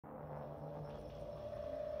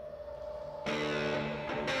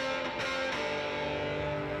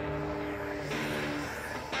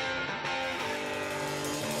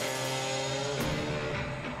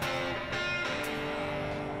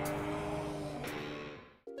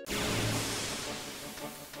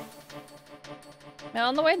Now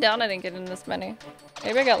on the way down I didn't get in this many.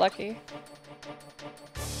 Maybe I got lucky.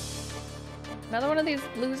 Another one of these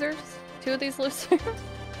losers? Two of these losers?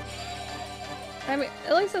 I mean,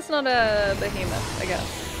 at least it's not a behemoth, I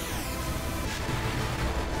guess.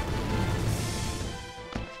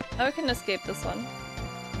 Oh, I can escape this one.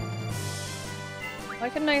 Why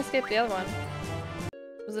couldn't I escape the other one?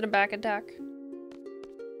 Was it a back attack?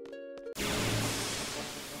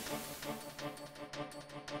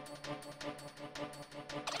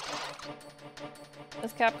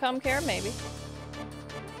 Does Capcom care? Maybe.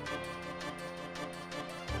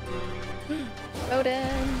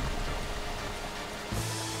 Odin!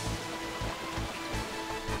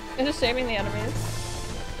 It is shaming the enemies.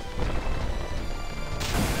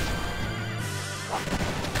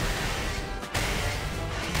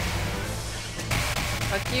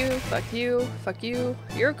 Fuck you, fuck you, fuck you.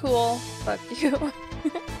 You're cool. Fuck you.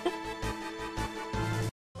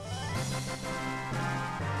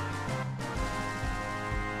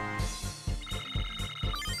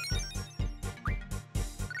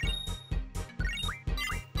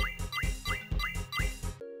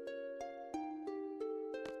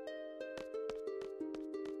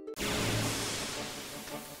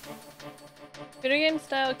 Video game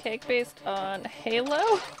style cake based on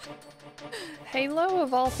Halo? Halo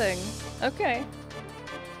of all things. Okay.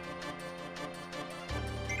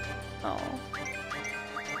 Oh.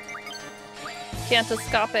 Can't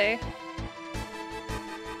escape.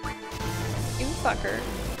 You fucker.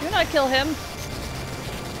 Do not kill him.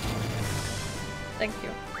 Thank you.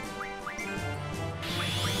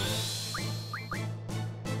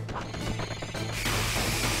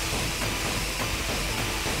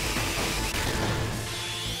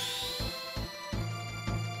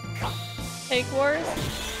 Cake Wars?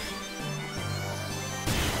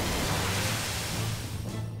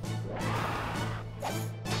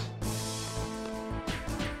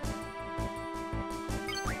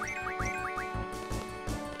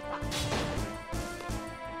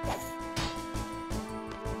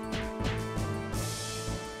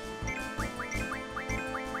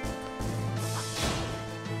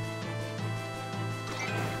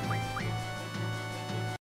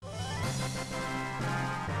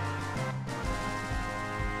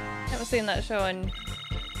 Seen that show in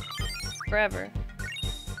forever.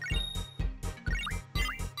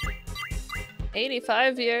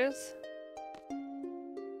 85 years.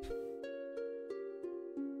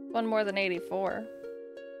 One more than 84.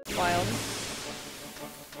 Wild.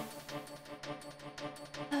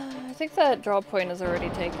 I think that draw point is already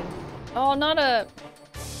taken. Oh, not a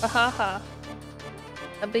haha.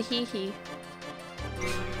 A behehe.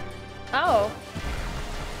 Oh.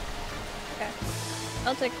 Okay.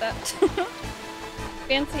 I'll take that.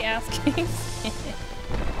 Fancy ass cakes.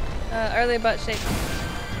 Are they butt shaped?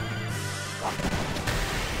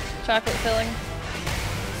 Chocolate filling.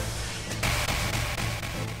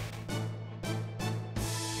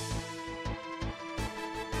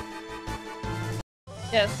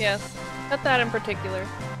 Yes, yes. Cut that in particular.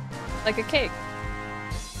 Like a cake.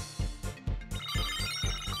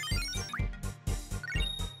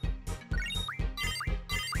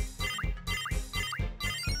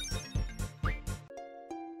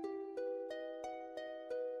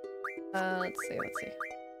 Let's see.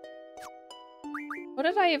 What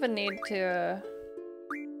did I even need to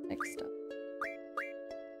make stuff?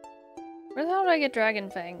 Where the hell did I get dragon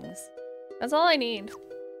fangs? That's all I need.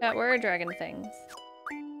 Yeah, where are dragon fangs?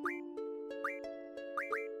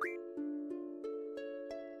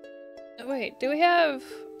 Oh, wait, do we have...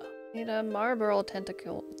 Need a Marlboro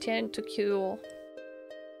tentacle. Tentacle.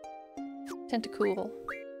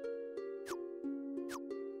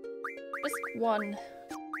 Just one.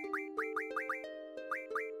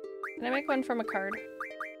 Can I make one from a card?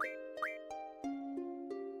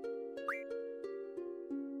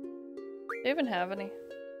 Do you even have any?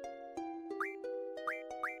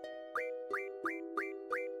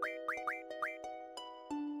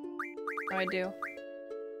 Oh, I do.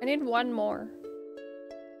 I need one more.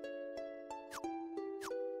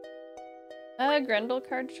 Grendel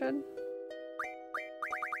card should.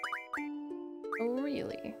 Oh,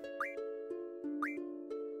 really?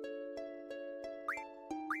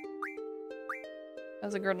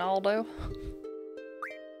 As a Grinaldo.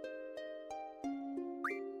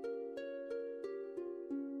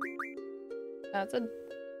 That's a...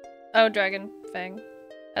 Oh, dragon fang.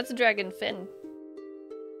 That's a dragon fin.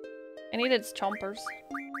 I need its chompers.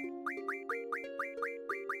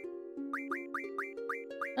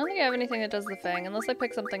 I don't think I have anything that does the fang, unless I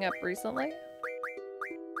picked something up recently.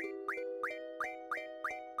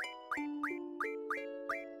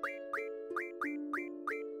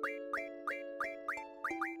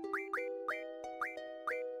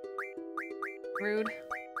 Rude.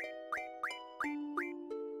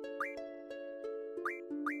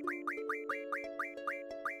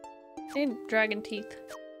 I need dragon teeth.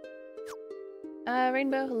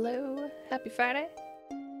 Rainbow, hello. Happy Friday.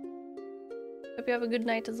 Hope you have a good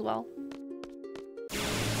night as well.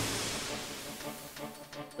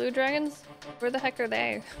 Blue dragons? Where the heck are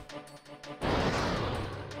they?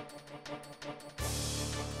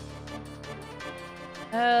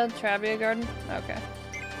 Trabia garden? Okay.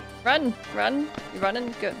 Run! Run! You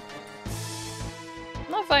running? Good.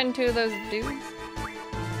 I'm not fighting two of those dudes.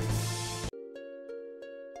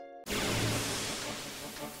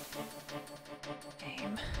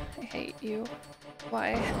 Game. I hate you.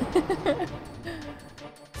 Why?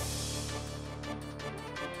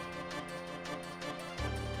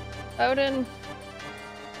 Odin!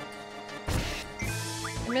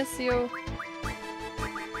 I miss you.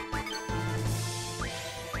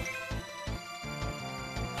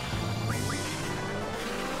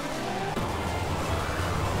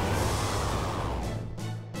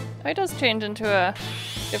 Oh, it does change into a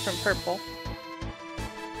different purple.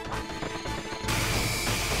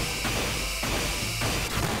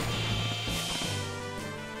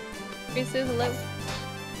 Risu, hello.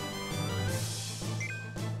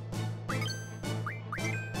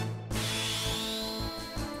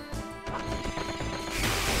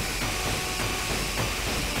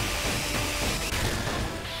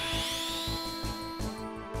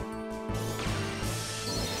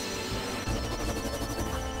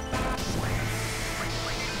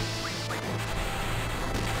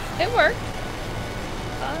 It worked.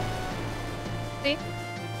 See?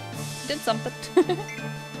 Did something.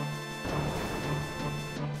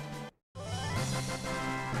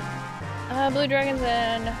 Blue dragons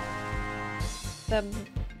and the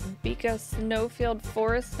Bika Snowfield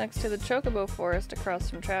Forest next to the Chocobo Forest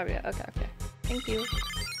across from Travia. Okay, okay. Thank you.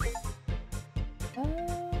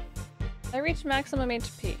 I reached maximum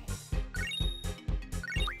HP.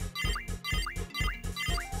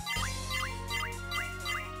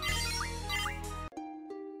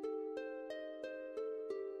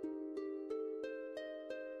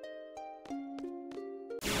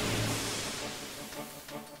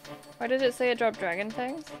 Why did it say it dropped dragon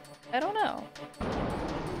fangs? I don't know.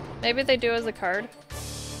 Maybe they do as a card.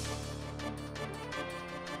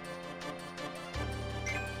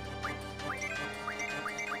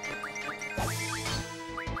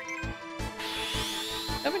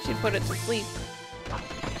 I bet she'd put it to sleep.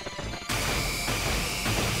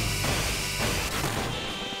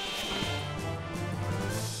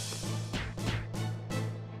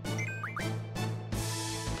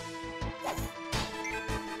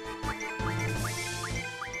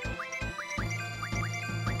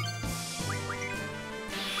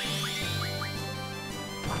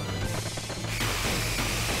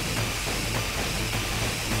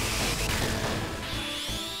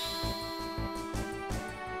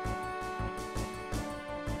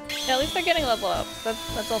 Yeah, at least they're getting leveled up.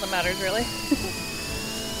 That's all that matters, really.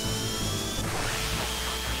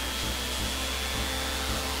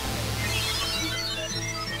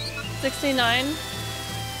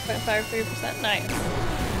 $69.53%. Nice.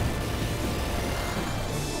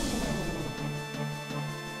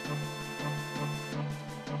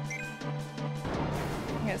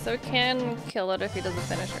 Okay, so it can kill it if he does a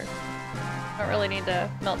finisher. Don't really need to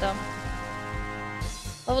melt down.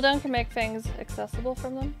 Level down can make fangs accessible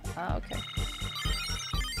from them? Ah, okay.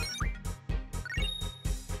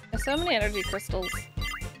 There's so many energy crystals.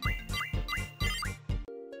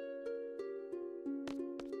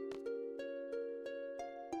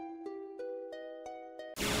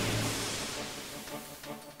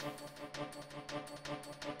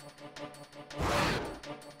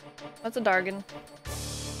 That's a Dargon.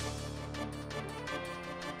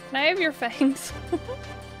 Can I have your fangs?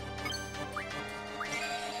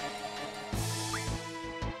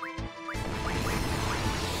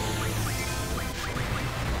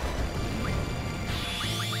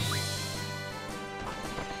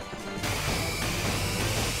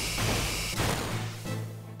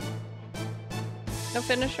 No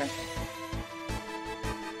finisher?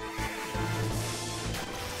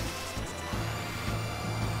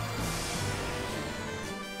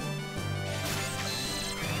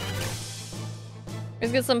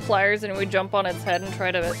 Let's get some pliers and we jump on its head and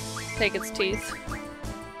try to take its teeth.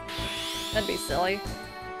 That'd be silly.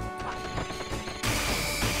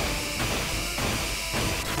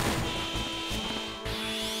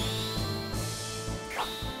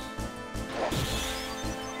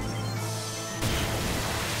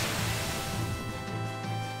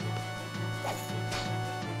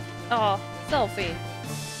 Aw, selfie.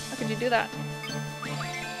 How could you do that?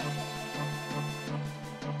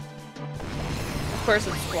 Of course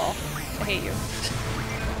it's Squall. I hate you.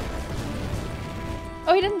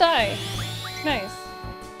 Oh, he didn't die. Nice.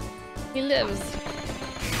 He lives.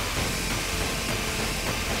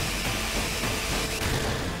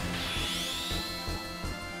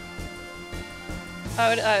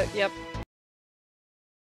 Oh, yep.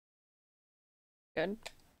 Good.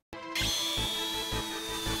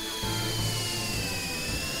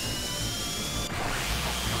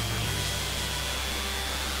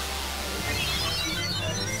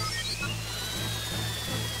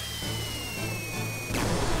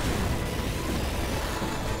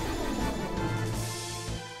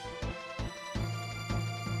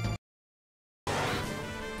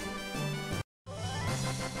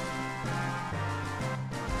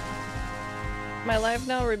 Am I live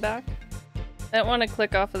now? Are we back? I don't want to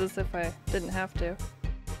click off of this if I didn't have to.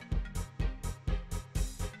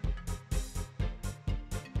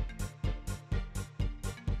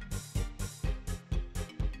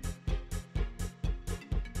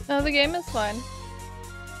 No, the game is fine.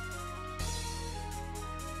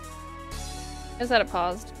 I just had it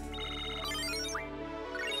paused.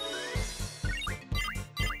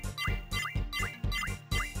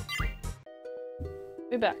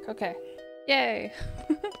 Be back, okay. Yay!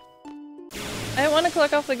 I didn't want to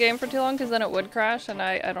click off the game for too long because then it would crash and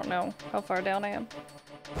I don't know how far down I am.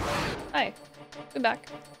 Hi. Be back.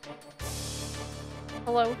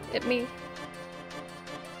 Hello, it me.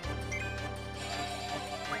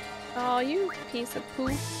 Aw, you piece of poo.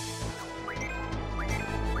 They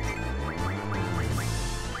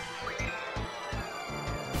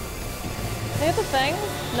have a thing?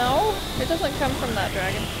 No? It doesn't come from that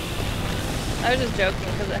dragon. I was just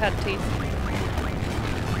joking because it had teeth.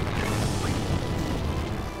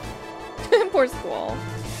 Poor Squall.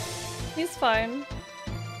 He's fine.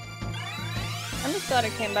 I'm just glad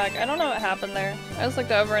it came back. I don't know what happened there. I just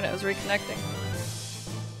looked over and it was reconnecting.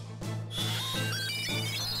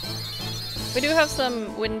 We do have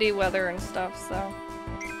some windy weather and stuff, so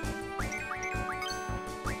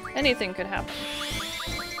anything could happen.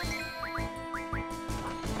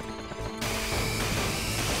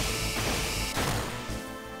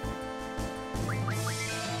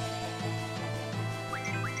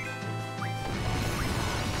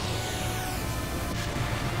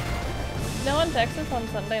 Snow in Texas on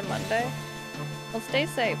Sunday and Monday? Well, stay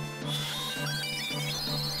safe.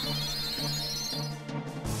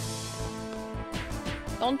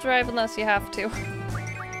 Don't drive unless you have to.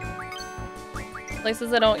 Places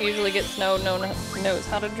that don't usually get snow knows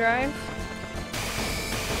how to drive.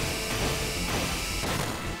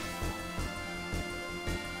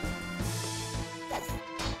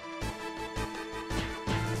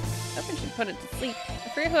 I think we should put it to sleep. I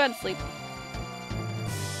forget who had sleep.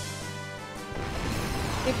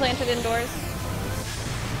 We planted indoors.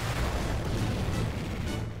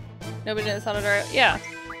 Nobody knows how to drive. Yeah.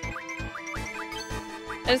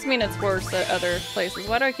 I just mean it's worse at other places.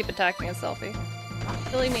 Why do I keep attacking a selfie?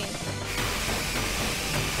 Silly me.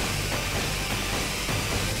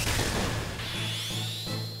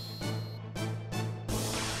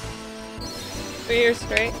 3 years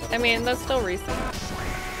straight? I mean, that's still recent.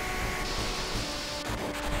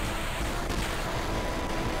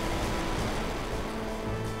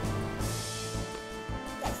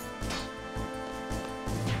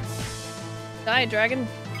 Die, dragon.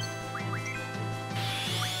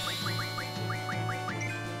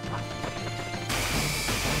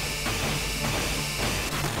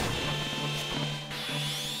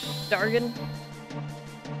 Dargan.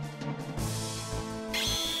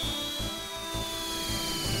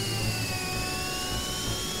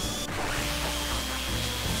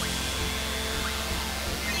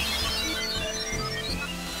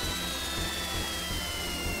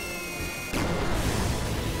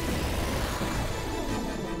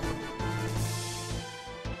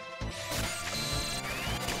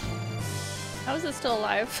 How is it still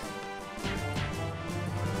alive?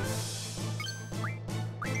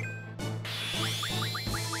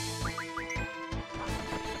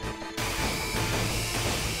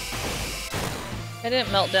 I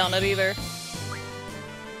didn't melt down it either.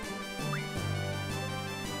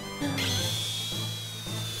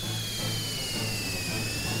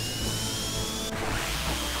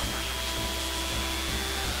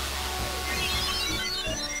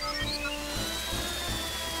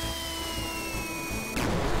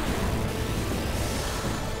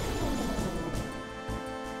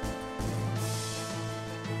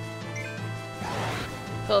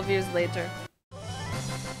 Years later.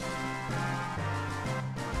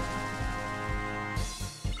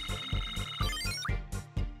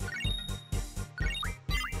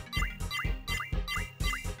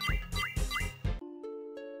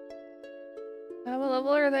 What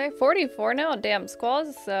level are they? 44 now? Damn, Squall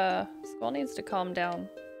needs to calm down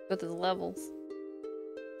with his levels.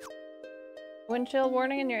 Wind chill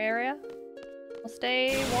warning in your area? Well,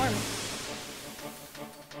 stay warm.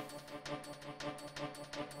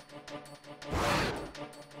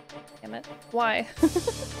 Damn it. Why?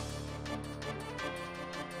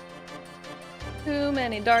 Too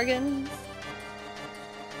many Dargans.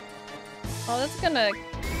 Oh, that's gonna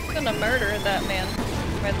murder that man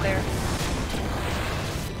right there.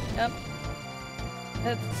 Yep.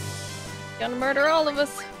 It's gonna murder all of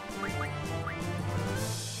us.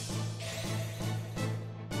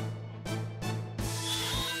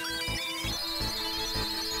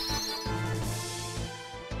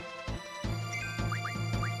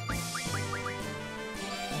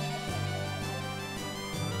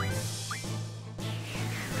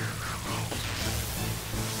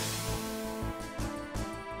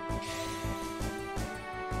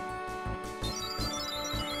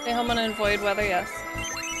 Stay home and avoid weather, yes.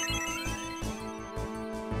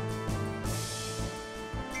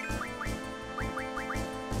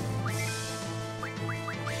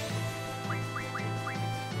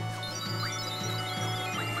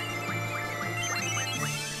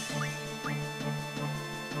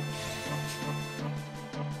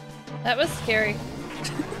 That was scary.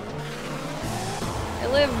 I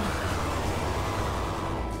lived.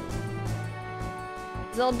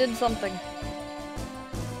 Zell did something.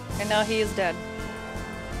 And now he is dead.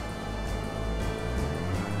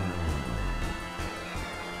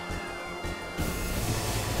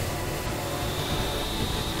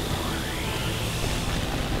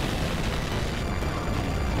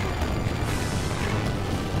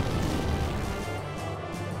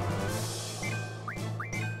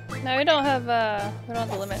 No, we don't have the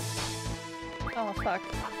limit. Oh, fuck.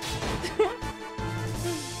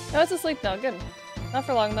 No, it's asleep now, good. Not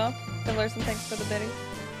for long though. Fiddlers and thanks for the biddy.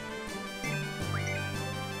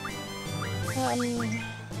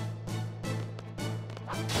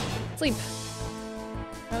 Sleep.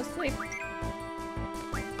 No sleep.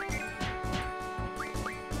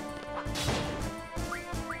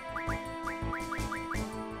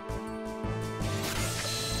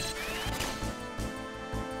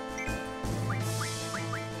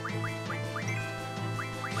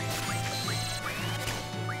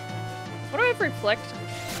 What do I have reflect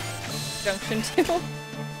junction to?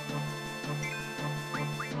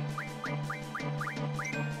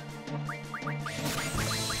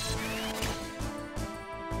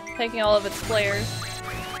 Taking all of its flares.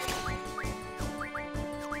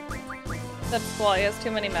 That's Squall, he has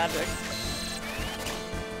too many magics.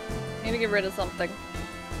 Need to get rid of something.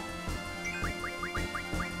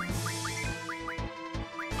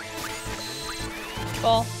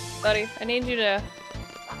 Squall, buddy, I need you to...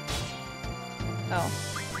 Oh.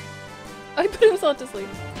 I put himself to sleep.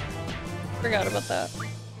 Forgot about that.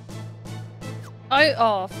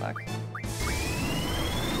 Oh, fuck.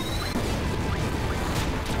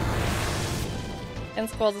 And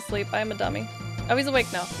Squall's asleep. I am a dummy. Oh, he's awake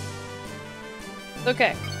now. It's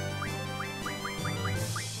okay.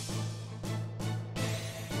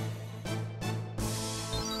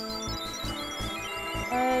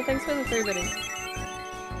 Thanks for the 3 biddies.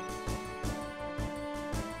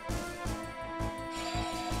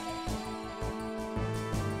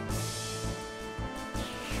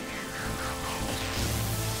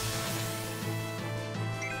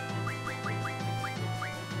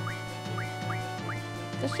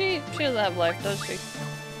 Does she? She doesn't have life, does she?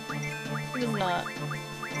 She does not.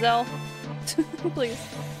 Zell, please.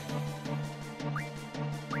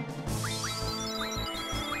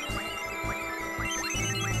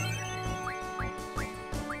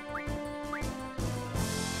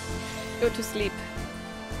 Go to sleep.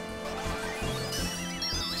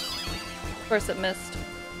 Of course it missed.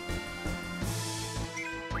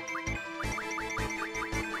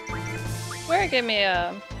 Swear it gave me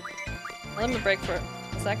a limit break for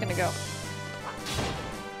a second ago.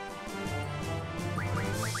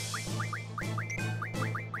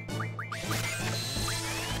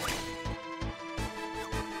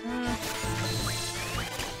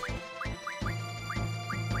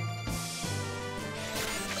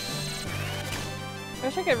 I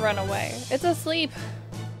wish I could run away. It's asleep.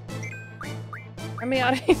 Get me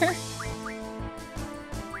out of here.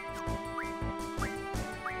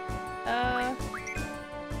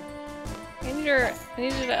 I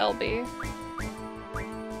need you to LB.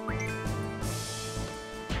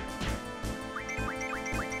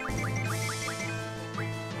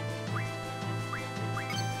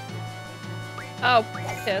 Oh,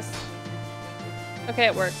 piss. Okay,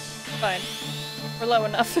 it worked. Fine. We're low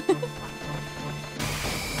enough.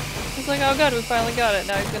 He's like, oh god, we finally got it.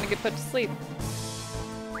 Now he's gonna get put to sleep.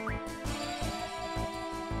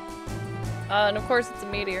 And of course it's a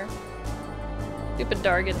meteor. Stupid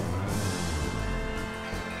Dargan.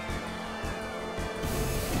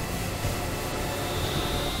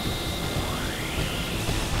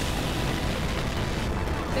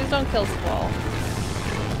 Please don't kill Squall.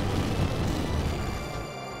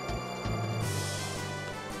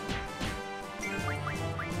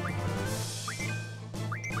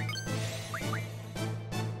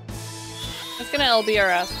 It's gonna LB our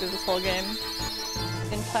ass through this whole game.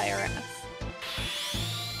 Entire ass.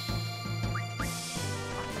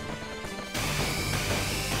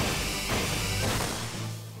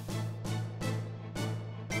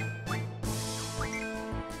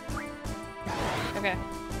 Okay.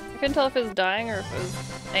 I couldn't tell if it was dying or if it was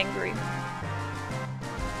angry.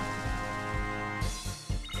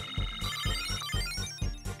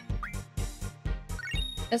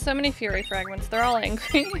 There's so many fury fragments, they're all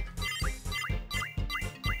angry.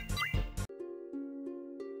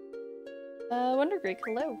 Wonder Greek,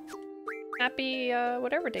 hello. Happy,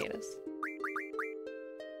 whatever day it is.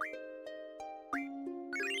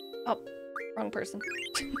 Oh, wrong person.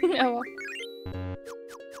 Oh well.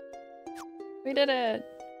 We did it!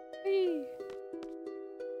 Whee!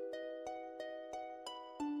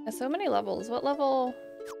 There's so many levels. What level?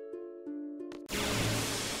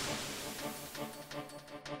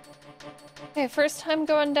 Okay, first time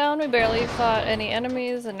going down, we barely fought any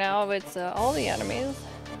enemies, and now it's all the enemies.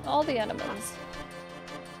 All the enemies.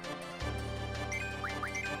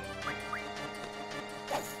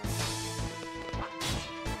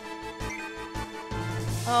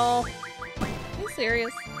 Oh, are you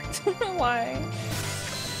serious? Why?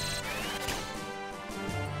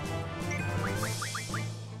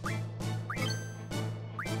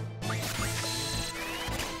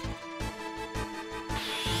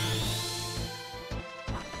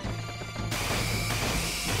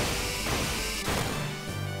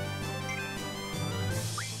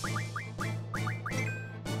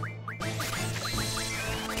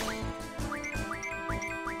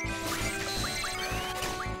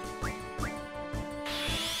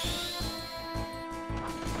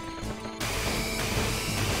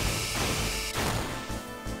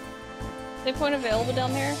 Save point available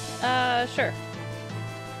down there? Sure.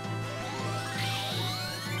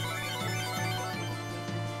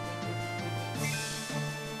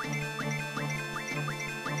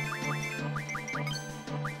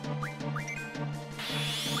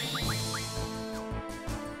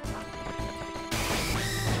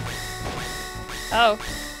 Oh.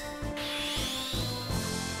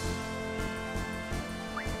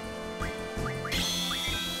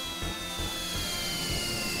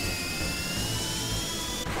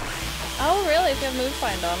 Oh, really? If you have move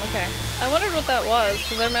find on, okay. I wondered what that was,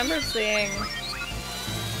 because I remember seeing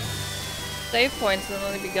save points and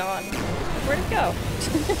then they'd be gone. Where'd it go?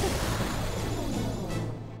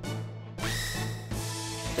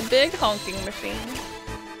 The big honking machine.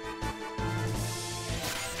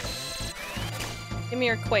 Give me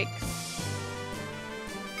your quakes.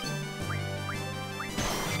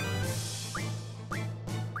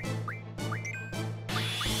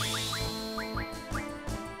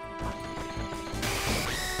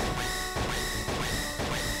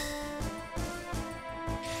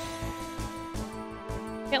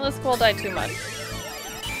 Can't let Squall die too much.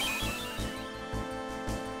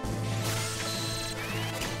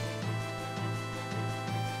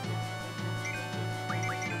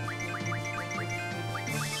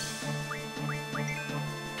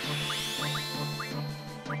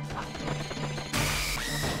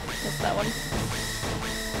 Missed that one.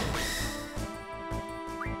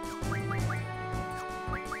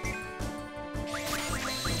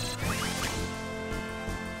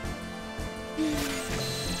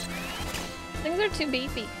 Things are too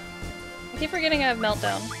beefy. I keep forgetting I have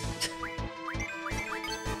meltdown.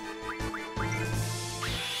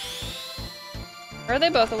 Are they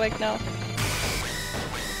both awake now?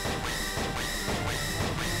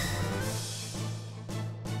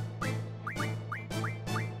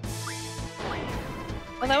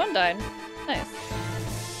 Oh, that one died. Nice.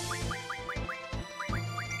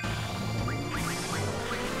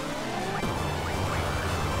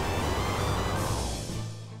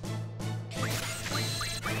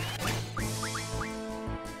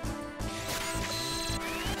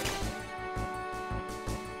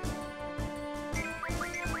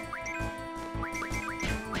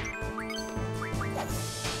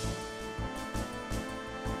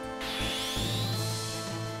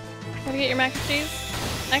 Have you get your mac and cheese?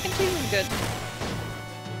 Mac and cheese is good.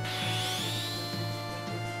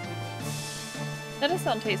 That does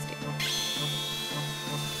sound tasty.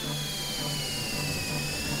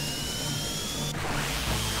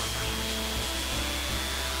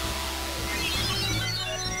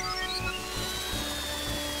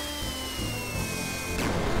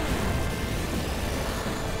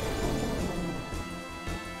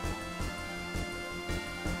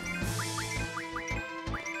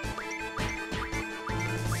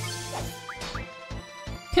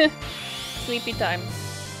 Sleepy time.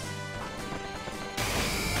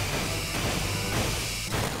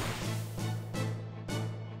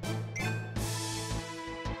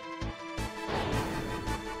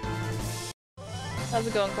 How's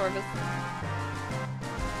it going, Corvus?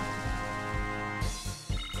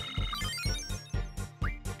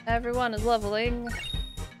 Everyone is leveling.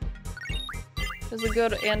 Is a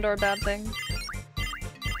good and or bad thing.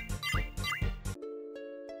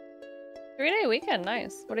 3-day weekend,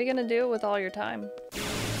 nice. What are you gonna do with all your time?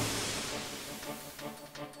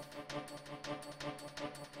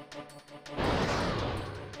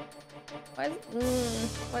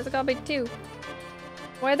 Why's it gotta be 2?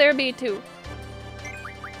 Why there be 2?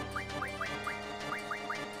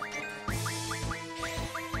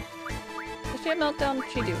 Does she have meltdown?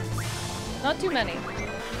 She do. Not too many.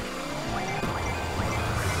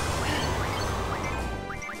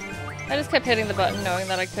 I just kept hitting the button knowing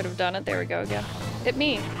that I could have done it. There we go again. Hit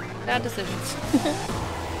me. Bad decisions.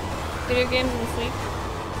 Video games and sleep.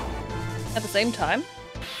 At the same time?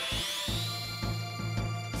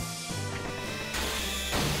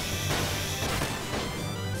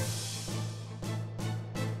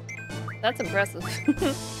 That's impressive.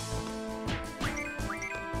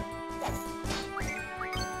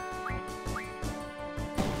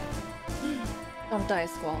 Don't die,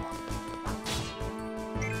 Squall.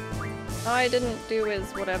 All I didn't do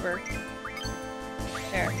is whatever.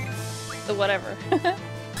 There. The whatever.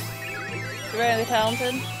 You're really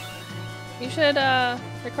talented. You should,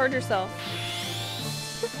 record yourself.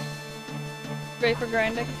 Ready for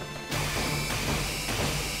grinding?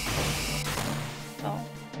 Oh.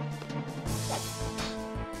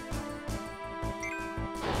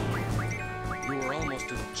 You were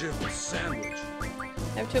almost a Jibble sandwich.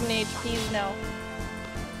 I have too many HPs now.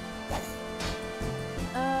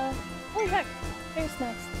 Holy heck. Hey,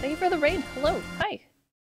 Snacks. Thank you for the raid. Hello. Hi.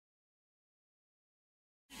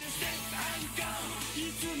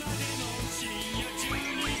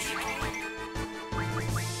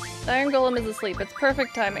 The Iron Golem is asleep. It's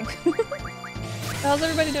perfect timing. How's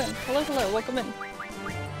everybody doing? Hello, hello. Welcome in.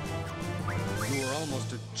 You were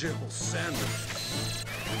almost a Jibble sandwich.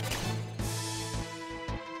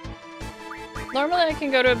 Normally I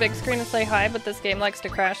can go to a big screen and say hi, but this game likes to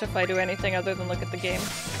crash if I do anything other than look at the game.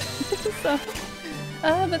 So,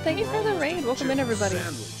 but thank you for the raid. Welcome in, everybody.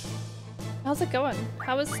 How's it going?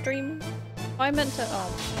 How is stream? Oh, I meant to. Oh,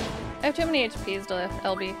 I have too many HPs to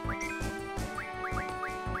LB.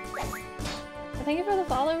 But thank you for the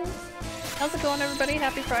follows. How's it going, everybody?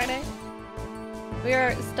 Happy Friday. We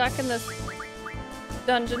are stuck in this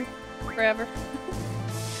dungeon forever.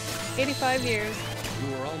 85 years.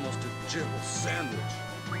 You were almost a Jibble sandwich.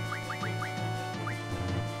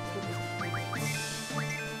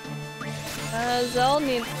 Zell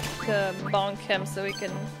needs to bonk him so he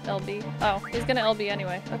can LB. Oh, he's gonna LB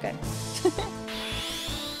anyway. Okay.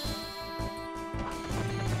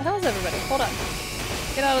 How's everybody? Hold on.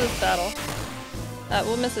 Get out of this battle.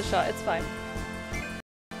 We'll miss a shot. It's fine.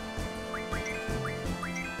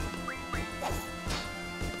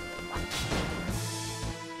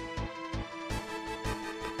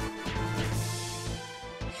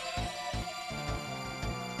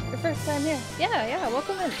 Your first time here. Yeah,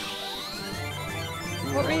 welcome in.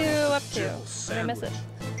 What were you up to? Did I miss it?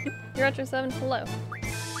 You're Retro 7, hello.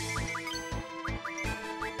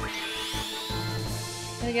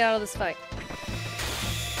 Gotta get out of this fight.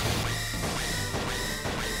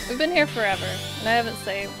 We've been here forever, and I haven't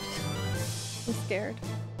saved. I'm scared.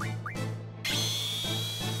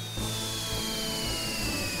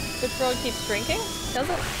 Twitch World keeps drinking? Does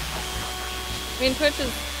it? I mean, Twitch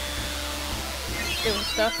is doing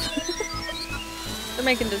stuff. They're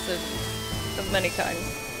making decisions of many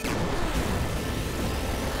kinds.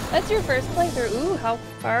 That's your first playthrough. Ooh, how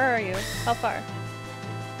far are you? How far?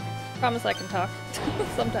 Promise I can talk.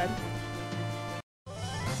 Sometime.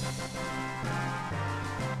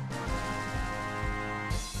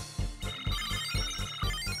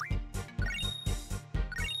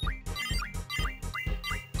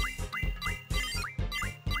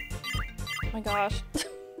 Oh my gosh.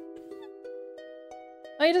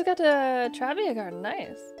 Oh, you just got to Travia Garden.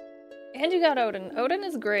 Nice. And you got Odin. Odin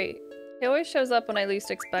is great. He always shows up when I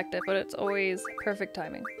least expect it, but it's always perfect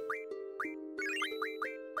timing.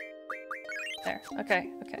 There.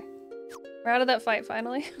 Okay, okay. We're out of that fight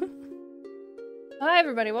finally. Hi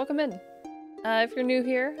everybody, welcome in. If you're new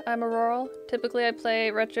here, I'm Auroral. Typically I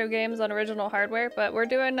play retro games on original hardware, but we're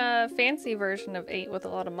doing a fancy version of 8 with a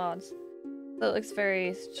lot of mods. So it looks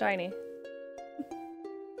very shiny.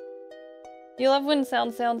 You love when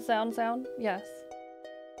sound? Yes.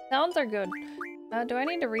 Sounds are good. Do I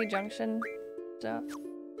need to re-junction stuff?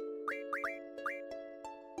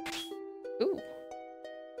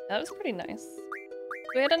 That was pretty nice.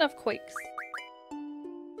 We had enough quakes.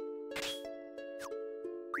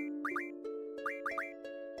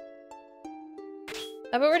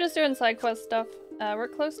 But we're just doing side quest stuff. We're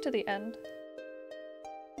close to the end.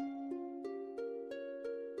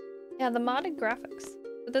 Yeah, the modded graphics.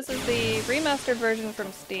 But this is the remastered version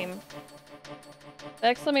from Steam. The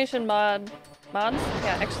exclamation mods?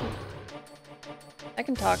 Yeah, I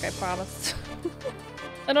can talk, I promise.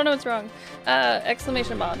 I don't know what's wrong.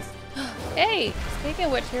 Exclamation mods. Hey! Speaking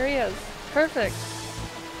of which, here he is. Perfect.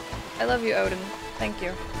 I love you, Odin. Thank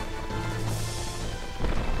you.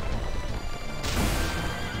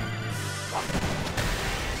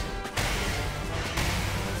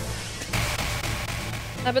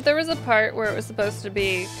 But there was a part where it was supposed to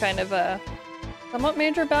be kind of a somewhat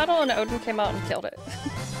major battle, and Odin came out and killed it.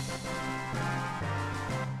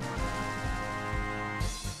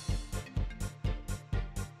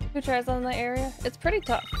 Who tries on the area? It's pretty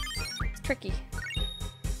tough. It's tricky.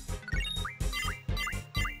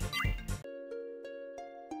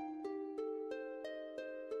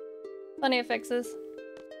 Plenty of fixes.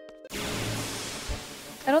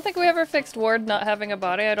 I don't think we ever fixed Ward not having a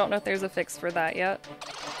body. I don't know if there's a fix for that yet.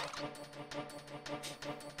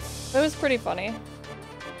 It was pretty funny.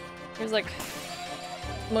 He was like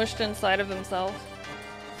mushed inside of himself.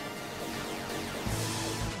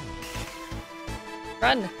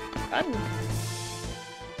 Run! Run!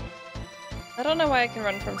 I don't know why I can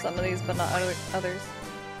run from some of these but not others.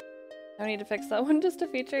 I need to fix that one just a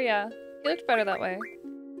feature, yeah. He looked better that way.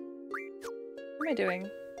 What am I doing?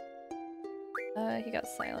 He got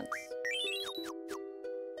silenced.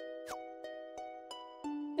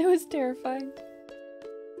 It was terrifying.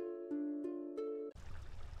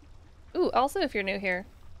 Ooh, also if you're new here,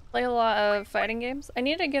 play a lot of fighting games. I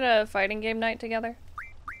need to get a fighting game night together.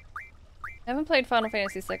 I haven't played Final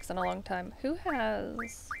Fantasy VI in a long time. Who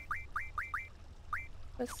has...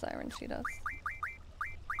 What's Siren she does?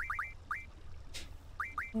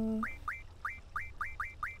 Will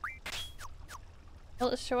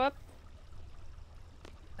it show up?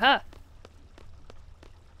 Ah!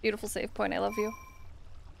 Beautiful save point, I love you.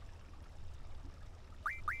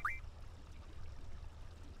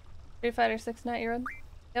 Street Fighter 6 night you're in?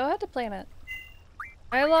 Yeah, I'll have to play in it.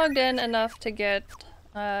 I logged in enough to get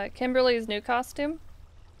Kimberly's new costume.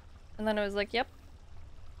 And then I was like, yep.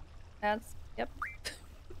 Yep.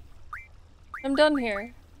 I'm done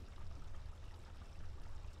here.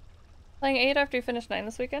 Playing 8 after you finish 9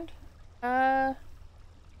 this weekend? I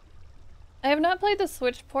have not played the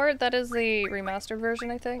Switch port. That is the remastered version,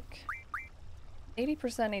 I think. 80%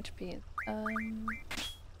 HP.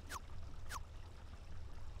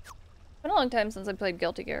 It's been a long time since I played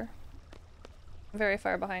Guilty Gear. I'm very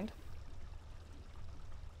far behind.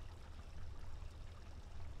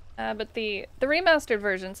 But the remastered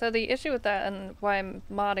version, so the issue with that and why I'm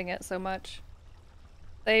modding it so much,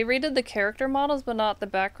 they redid the character models but not the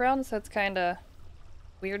background, so it's kinda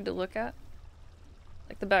weird to look at.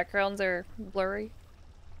 Like the backgrounds are blurry.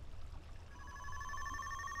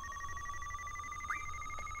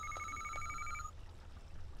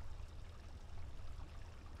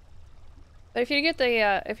 But if you get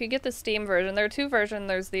the Steam version, there are two versions.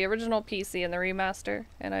 There's the original PC and the remaster,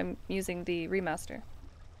 and I'm using the remaster.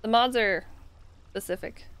 The mods are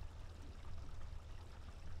specific.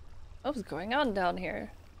 What was going on down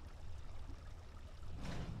here?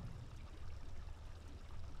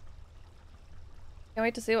 Can't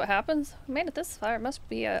wait to see what happens. We made it this far. It must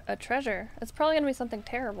be a treasure. It's probably gonna be something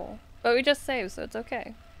terrible. But we just saved, so it's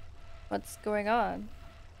okay. What's going on?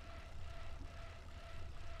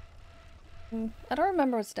 I don't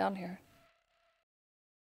remember what's down here.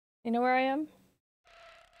 You know where I am?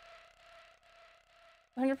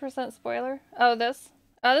 100% spoiler? Oh, this?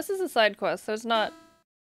 This is a side quest, so it's not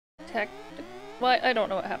tech. Well, I don't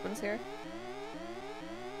know what happens here.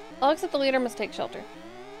 I'll accept the leader must take shelter.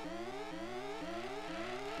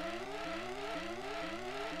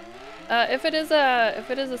 If it is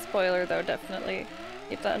a spoiler though, definitely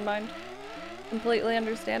keep that in mind. Completely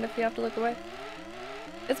understand if you have to look away.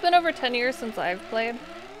 It's been over 10 years since I've played.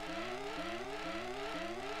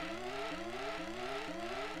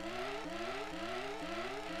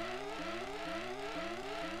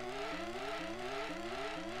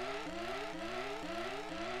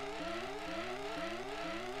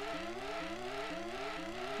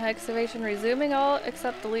 Excavation resuming. All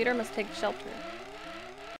except the leader must take shelter.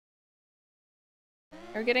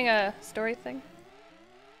 We're getting a story thing.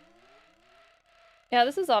 Yeah,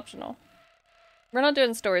 this is optional. We're not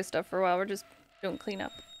doing story stuff for a while, we're just doing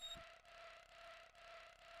cleanup.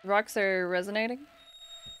 The rocks are resonating.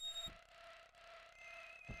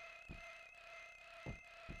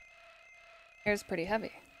 Air's pretty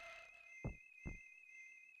heavy.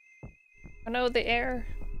 Oh no, the air.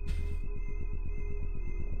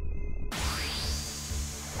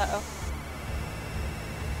 Uh-oh.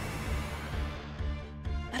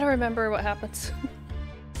 I don't remember what happens.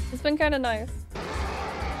 It's been kind of nice.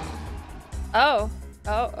 Oh.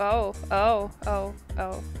 Oh, oh, oh, oh,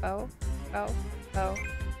 oh, oh, oh, oh.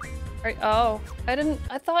 Right, oh.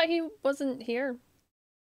 I thought he wasn't here.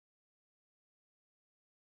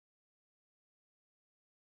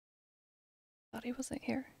 Thought he wasn't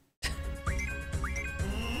here.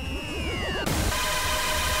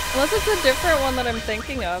 Unless it's a different one that I'm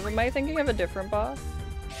thinking of. Am I thinking of a different boss?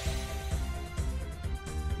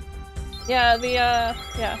 Yeah,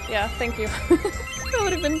 yeah, thank you. I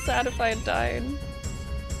would have been sad if I had died.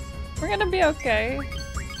 We're gonna be okay.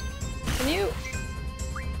 Can you...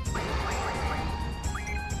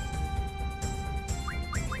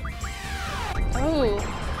 Oh!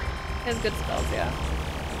 He has good spells, yeah.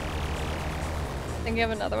 Think you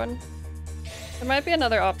have another one? There might be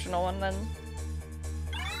another optional one then.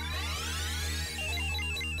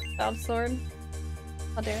 Cloud sword.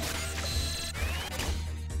 I'll do.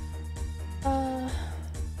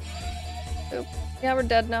 Oop. Yeah, we're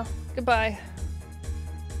dead now. Goodbye.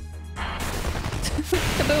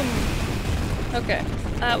 Kaboom! Okay.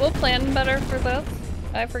 We'll plan better for this.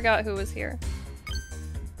 I forgot who was here.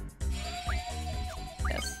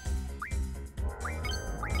 Yes.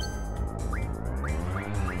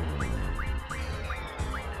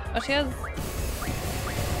 Oh, she has... I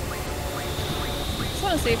just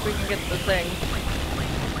want to see if we can get the thing.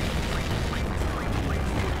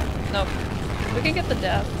 Nope. We can get the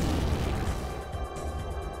death.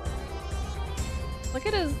 Look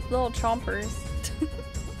at his little chompers.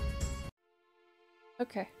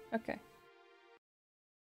 Okay, okay.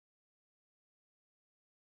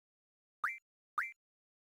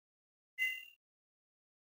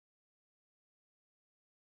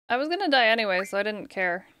 I was gonna die anyway, so I didn't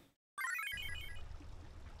care.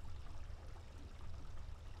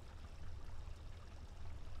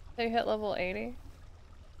 They hit level 80.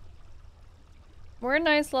 We're a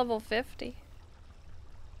nice level 50.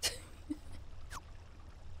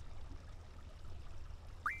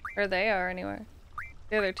 Or they are anyway.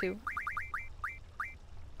 The other two.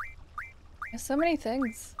 There's so many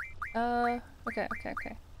things. Okay.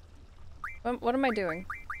 What am I doing?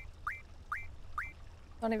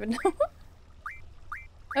 I don't even know.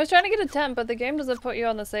 I was trying to get a temp, but the game doesn't put you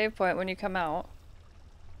on the save point when you come out.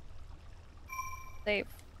 Save.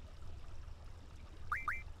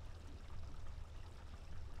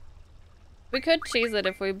 We could cheese it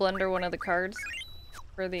if we blender one of the cards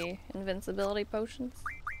for the invincibility potions.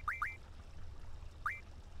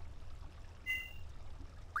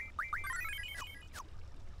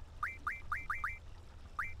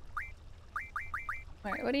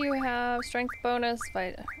 Alright, what do you have? Strength bonus,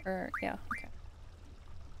 fight, or, yeah, okay.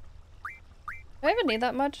 Do I even need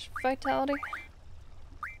that much vitality?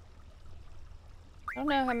 I don't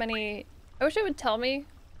know how many... I wish it would tell me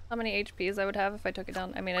how many HPs I would have if I took it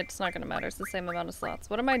down. I mean, it's not gonna matter, it's the same amount of slots.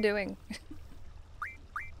 What am I doing?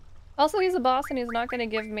 Also, he's a boss and he's not gonna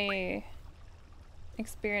give me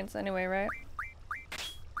experience anyway, right?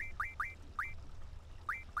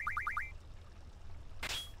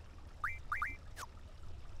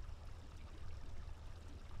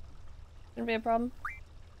 Shouldn't be a problem.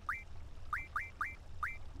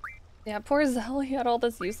 Yeah, poor Zell, he had all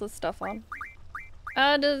this useless stuff on.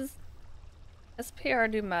 Does SPR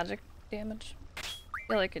do magic damage? I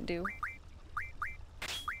feel like it do.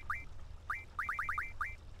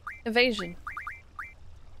 Evasion.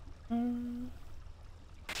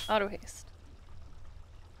 Auto haste.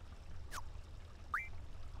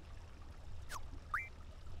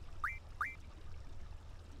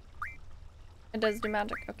 It does do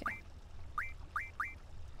magic, okay.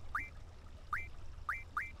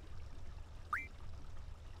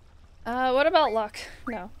 What about luck?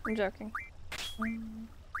 No, I'm joking.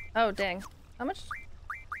 Oh, dang. How much?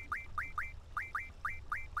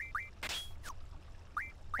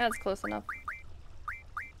 That's close enough.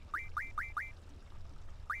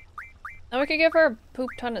 Now we could give her a poop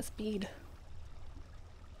ton of speed.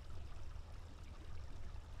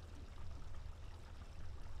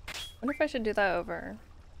 Wonder if I should do that over.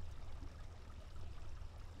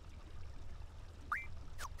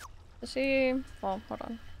 Is she... Well, hold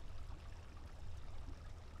on.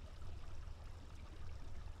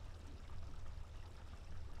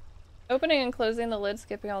 Opening and closing the lid,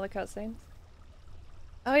 skipping all the cutscenes.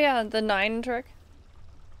 Oh yeah, the 9 trick.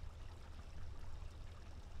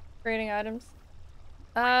 Creating items.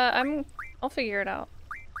 I'll figure it out.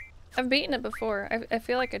 I've beaten it before. I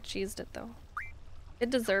feel like I cheesed it though. It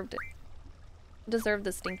deserved it. It deserved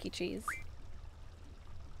the stinky cheese.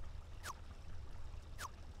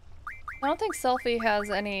 I don't think Selfie has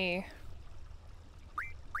any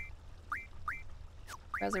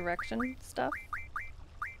resurrection stuff.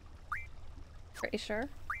 Pretty sure.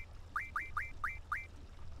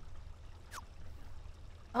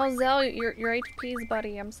 Oh, Zell, your HP's,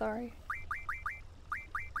 buddy. I'm sorry.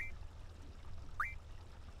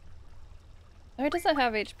 Oh, he doesn't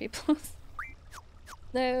have HP plus.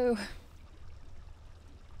 No.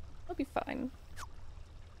 He'll be fine.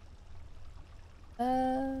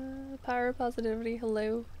 Power positivity.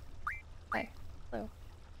 Hello. Hi. Hello.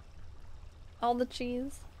 All the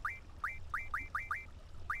cheese.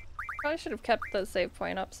 Probably should have kept the save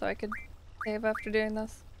point up so I could save after doing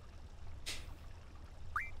this.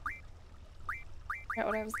 Forgot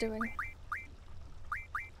what I was doing.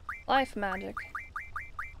 Life magic.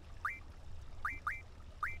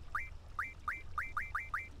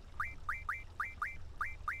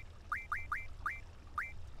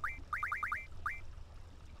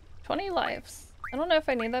 $20 lives. I don't know if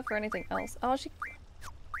I need that for anything else. Oh, she...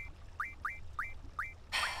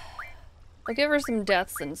 I'll give her some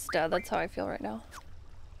deaths instead. That's how I feel right now.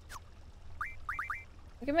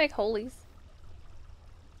 I can make holies.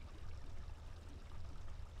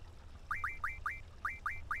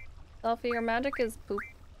 Selfie, your magic is poop.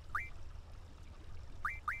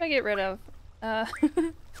 What do I get rid of?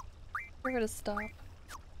 Get rid of stop.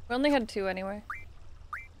 We only had 2 anyway.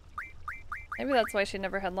 Maybe that's why she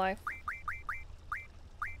never had life.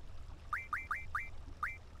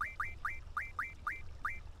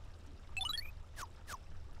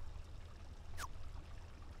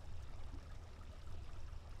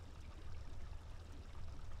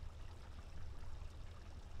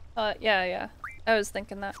 Yeah. I was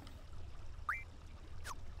thinking that.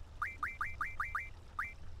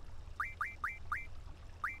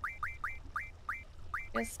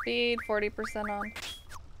 Yeah, speed, 40% on.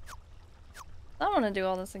 I don't want to do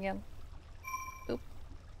all this again. Oop.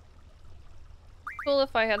 Cool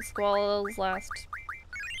if I had Squall's last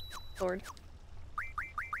sword.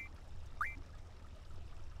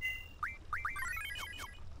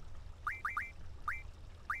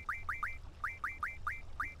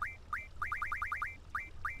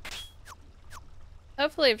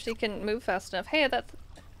 Hopefully if she can move fast enough. Hey, that's...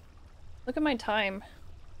 Look at my time.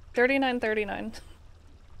 39:39.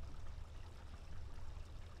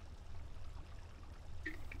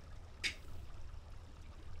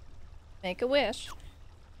 Make a wish.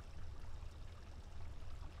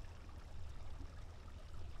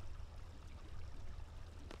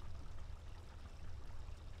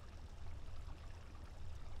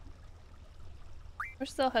 Wish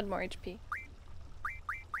Zell had more HP.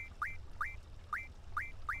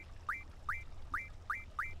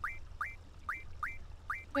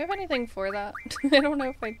 Do I have anything for that? I don't know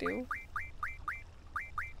if I do.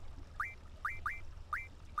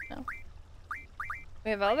 No.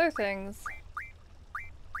 We have other things.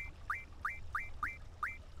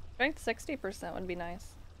 Strength 60% would be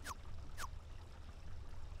nice.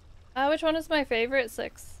 Which one is my favorite?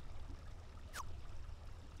 6.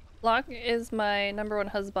 Locke is my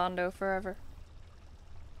 #1 husbando forever.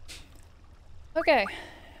 Okay.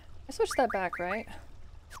 I switched that back, right?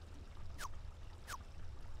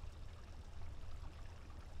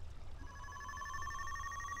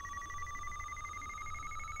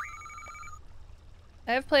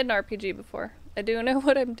 I have played an RPG before. I do know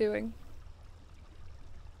what I'm doing.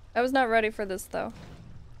 I was not ready for this though.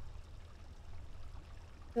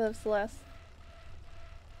 I love Celeste.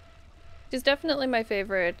 She's definitely my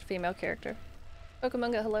favorite female character.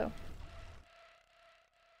 Pokemonga, hello.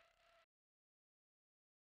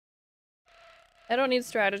 I don't need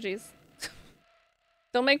strategies.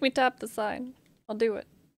 Don't make me tap the sign. I'll do it.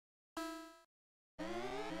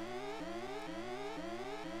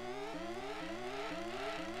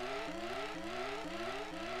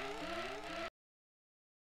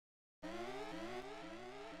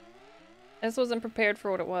 I just wasn't prepared for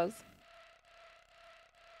what it was.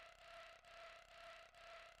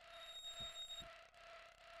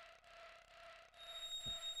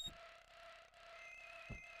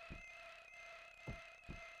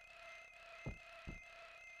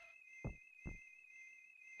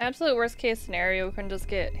 Absolute worst case scenario, we can just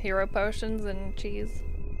get hero potions and cheese.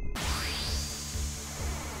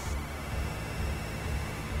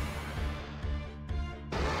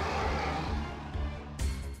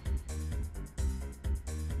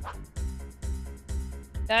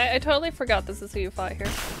 I totally forgot this is who you fought here.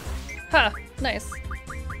 Ha! Nice.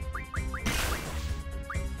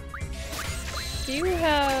 Do you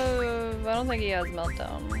have... I don't think he has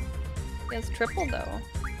Meltdown. He has triple though.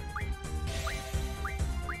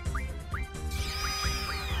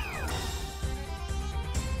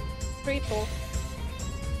 Triple.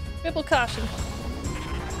 Triple caution.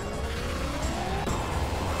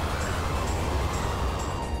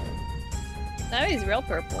 Now he's real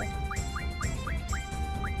purple.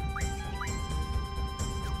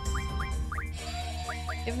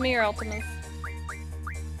 Give me your ultimas.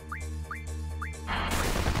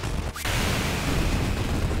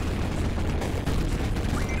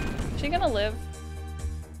 Is she gonna live?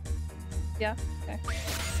 Yeah, okay.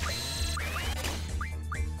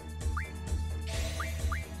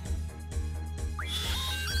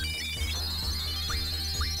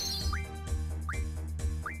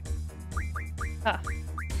 Ah,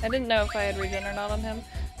 I didn't know if I had regen or not on him.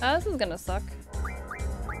 This is gonna suck.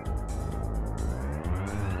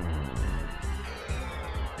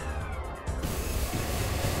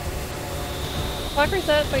 Clock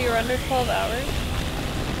reset, but you're under 12 hours?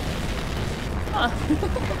 Huh.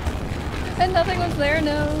 And nothing was there?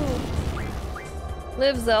 No!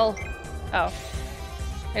 Live, Zell. Oh. I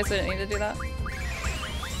guess I didn't need to do that.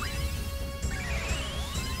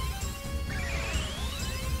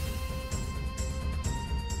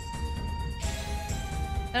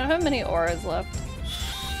 I don't have many auras left.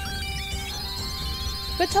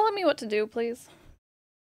 Quit telling me what to do, please.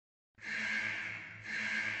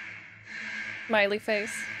 Smiley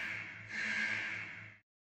face.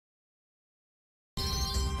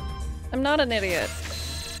 I'm not an idiot.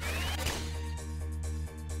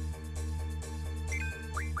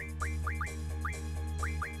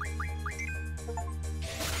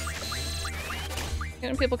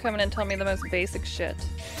 When people come in and tell me the most basic shit.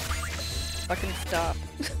 Fucking stop.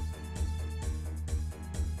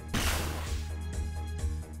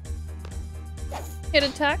 Hit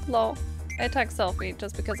attack? Lol. I attacked Selfie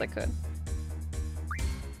just because I could.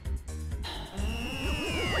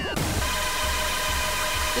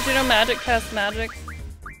 Did you know magic casts magic?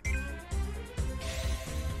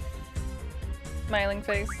 Smiling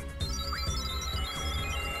face.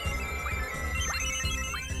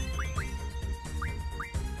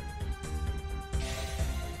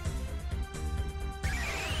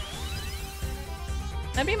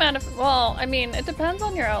 I'd be mad if- well, I mean, it depends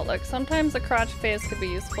on your outlook. Sometimes a crotch face could be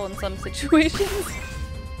useful in some situations.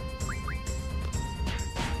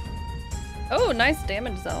 Oh, nice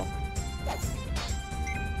damage though.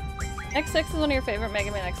 X6 is one of your favorite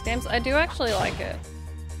Mega Man X games. I do actually like it.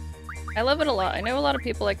 I love it a lot. I know a lot of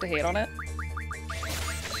people like to hate on it.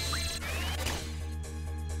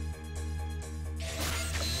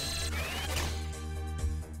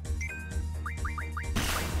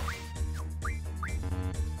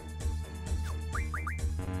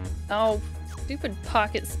 Oh, stupid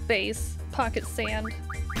pocket space. Pocket sand.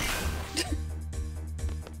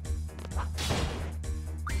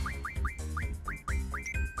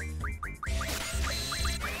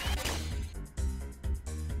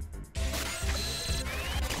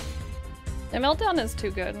 The meltdown is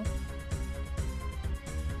too good.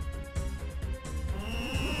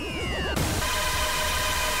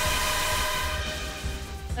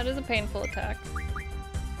 That is a painful attack.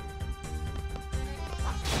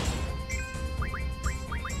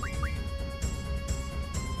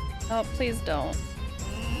 Oh, please don't.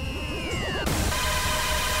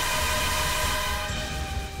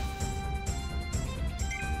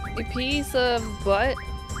 You piece of butt.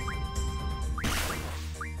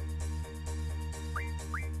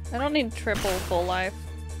 I don't need triple full life.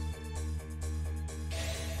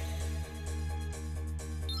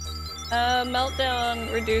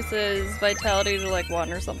 Meltdown reduces vitality to like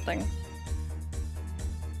 1 or something.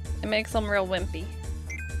 It makes them real wimpy.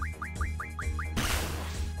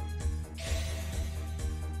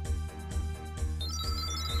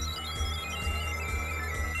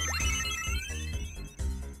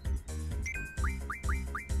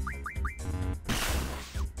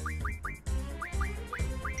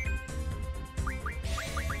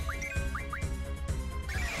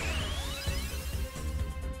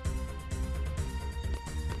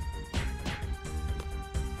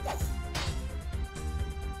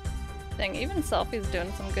 Dang, even Selfie's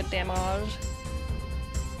doing some good damage.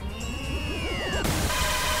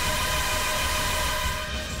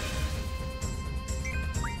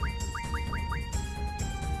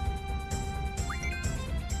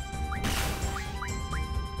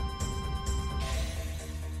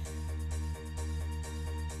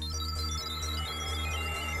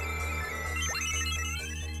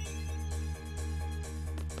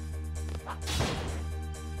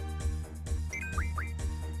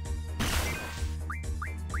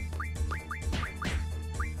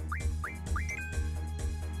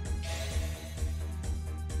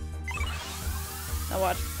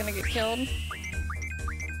 watch it's gonna get killed.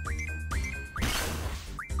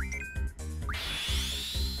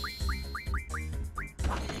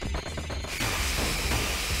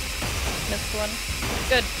 Missed one.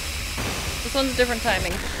 Good. This one's different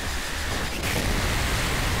timing.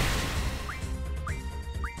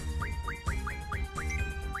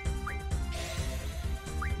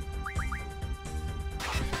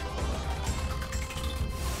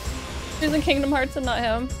 Who's in Kingdom Hearts and not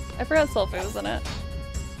him? I forgot Sulfur was in it.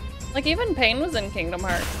 Like, even Pain was in Kingdom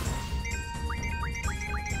Hearts.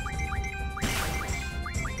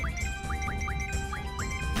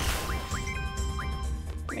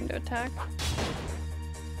 I'm going to attack.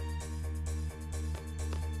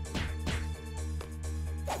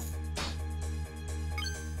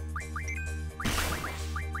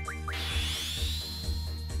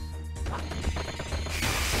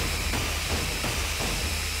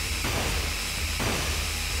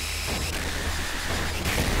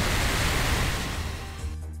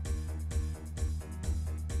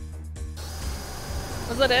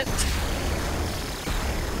 Was that it?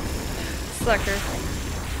 Sucker.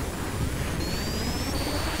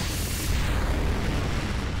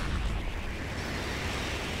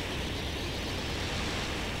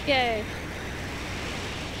 Yay.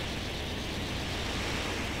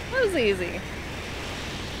 That was easy.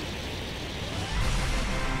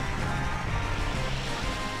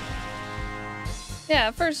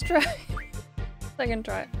 Yeah, first try. Second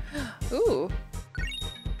try. Ooh.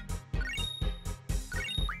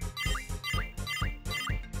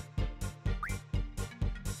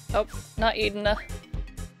 Oh, not Edna.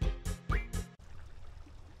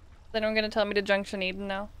 Then I'm gonna tell me to Junction Eden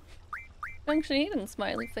now. Junction Eden,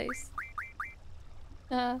 smiley face.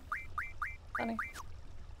 Funny.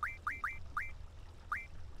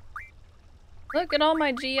 Look at all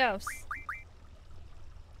my GFs.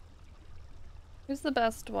 Who's the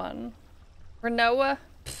best one? Renoa?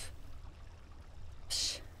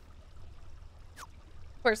 Psh.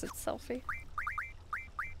 Of course it's Selfie.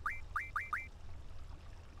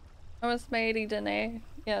 I was made Eden.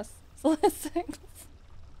 Yes. Solicitings.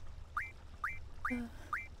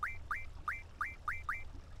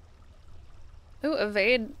 Ooh,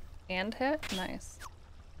 evade and hit? Nice.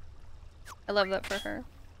 I love that for her.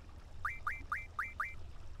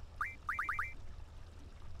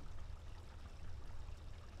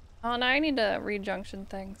 Oh, now I need to re-junction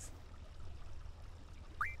things.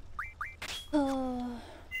 Yeah,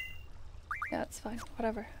 it's fine.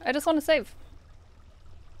 Whatever. I just want to save.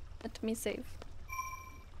 Let me save.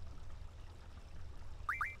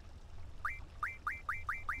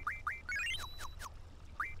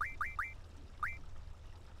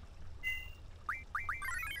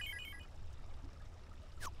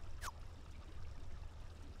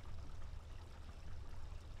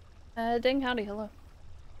 Ding howdy, hello.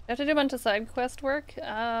 I have to do a bunch of side quest work.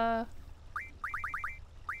 There's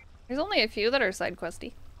only a few that are side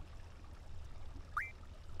questy.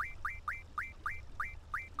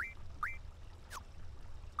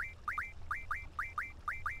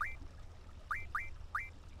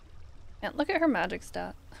 And look at her magic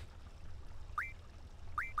stat.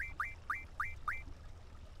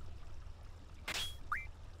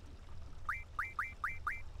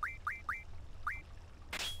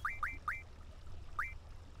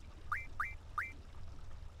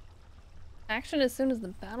 Action as soon as the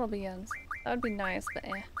battle begins. That would be nice, but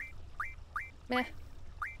eh. Meh.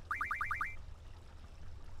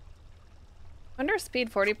 Wonder if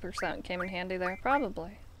speed 40% came in handy there.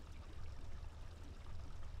 Probably.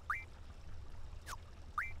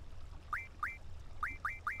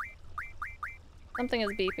 Something is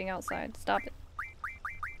beeping outside. Stop it.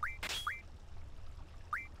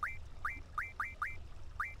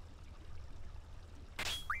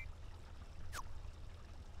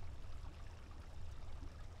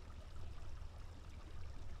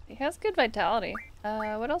 He has good vitality.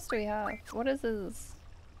 What else do we have? What is his...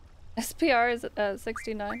 SPR is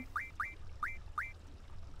 69.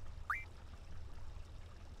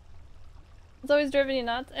 It's always driven you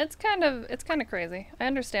nuts. It's kind of crazy. I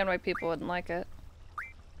understand why people wouldn't like it.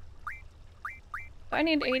 Do I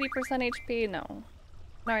need 80% HP? No.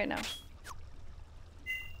 Not right now.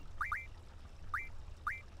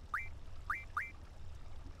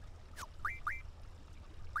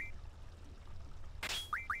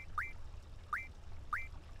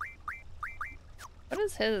 What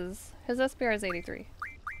is his? His SPR is 83.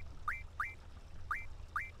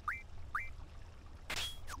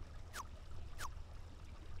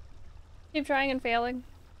 Keep trying and failing.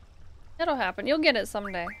 It'll happen. You'll get it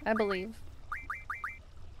someday, I believe.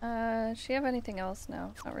 Does she have anything else?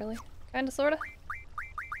 No, not really. Kinda, sorta.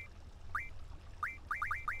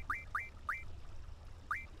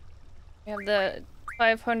 You have the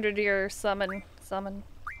 500-year summon.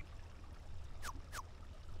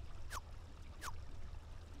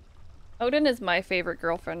 Odin is my favorite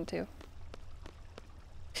girlfriend too.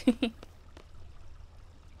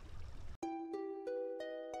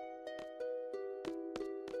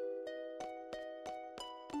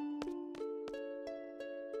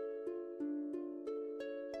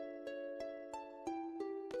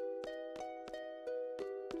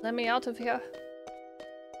 Let me out of here.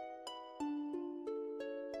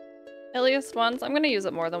 At least once. I'm gonna use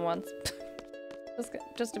it more than once.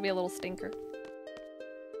 just to be a little stinker.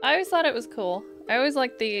 I always thought it was cool. I always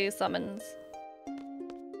liked the summons.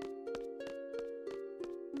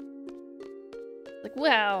 Like,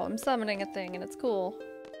 wow, I'm summoning a thing and it's cool.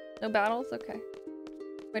 No battles? Okay.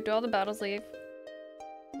 Wait, do all the battles leave?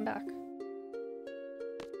 Come back.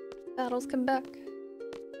 Battles come back.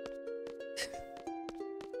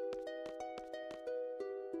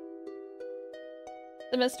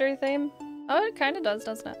 The mystery theme? Oh, it kind of does,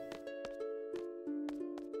 doesn't it?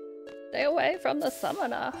 Stay away from the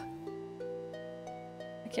summoner.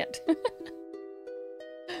 I can't.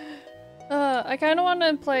 I kind of want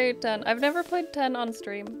to play 10. I've never played 10 on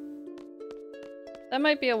stream. That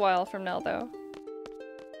might be a while from now, though.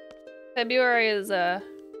 February is a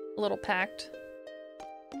little packed.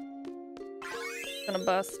 Gonna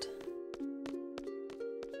bust.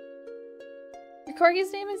 Your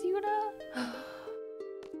corgi's name is Yuna?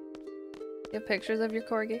 You have pictures of your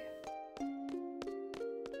corgi?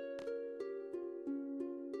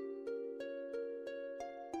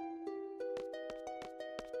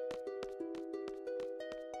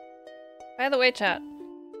 By the way, chat,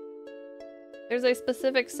 there's a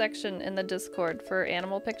specific section in the Discord for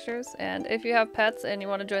animal pictures, and if you have pets and you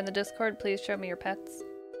want to join the Discord, please show me your pets.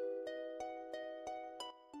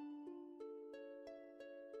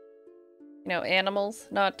 You know, animals,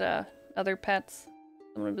 not other pets.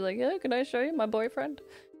 I'm gonna be like, yeah, can I show you my boyfriend?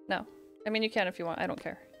 No. I mean, you can if you want. I don't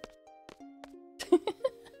care.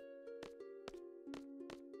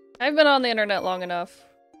 I've been on the internet long enough.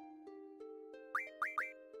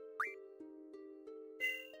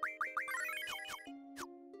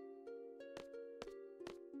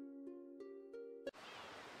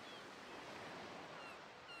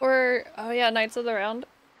 Or, oh yeah, Knights of the Round.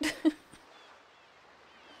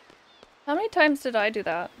 How many times did I do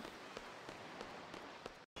that?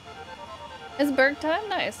 It's Berg time?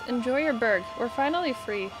 Nice. Enjoy your Berg. We're finally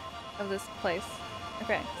free of this place.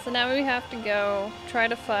 Okay, so now we have to go try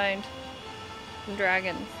to find some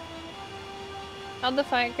dragons. How'd the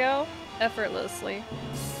fight go? Effortlessly.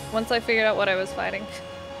 Once I figured out what I was fighting.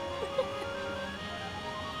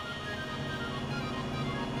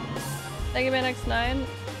 Mega Man X9?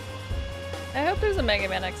 I hope there's a Mega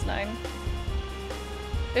Man X9.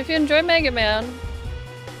 If you enjoy Mega Man,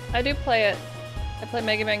 I do play it. I play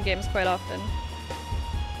Mega Man games quite often.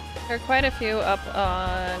 There are quite a few up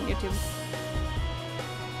on YouTube.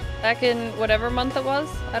 Back in whatever month it was.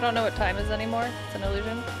 I don't know what time is anymore. It's an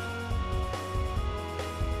illusion.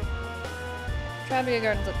 Travia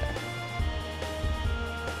Garden's up there.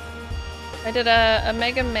 I did a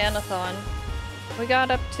Mega Man-a-thon. We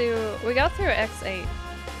got through X8.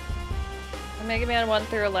 A Mega Man 1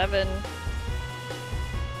 through 11.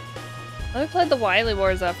 Then we played the Wily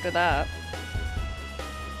Wars after that.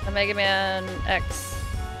 A Mega Man X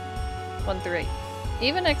 1 through 8.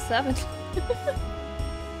 Even X7.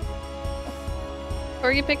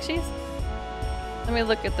 Corgi Pixies? Let me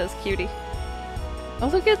look at this cutie. Oh,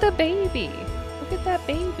 look at the baby. Look at that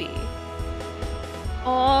baby.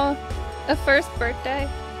 Aw, a first birthday.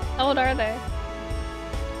 How old are they?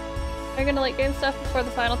 Are you gonna late game stuff before the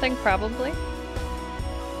final thing? Probably.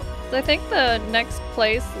 So I think the next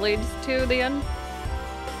place leads to the end.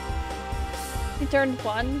 He turned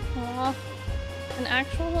 1. Aw. An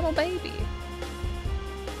actual little baby.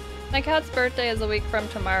 My cat's birthday is a week from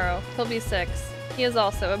tomorrow. He'll be 6. He is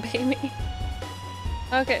also a baby.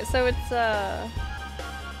 Okay, so it's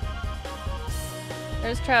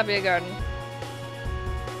there's Travia Garden.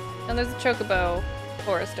 And there's a Chocobo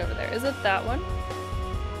forest over there. Is it that one?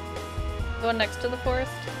 The one next to the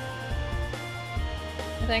forest?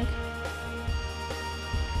 I think.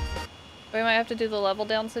 We might have to do the level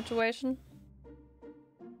down situation.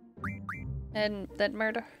 And then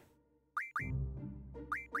murder.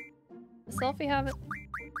 Does Selfie have it?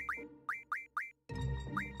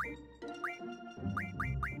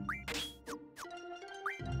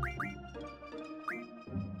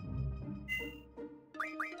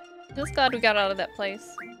 Just glad we got out of that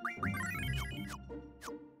place.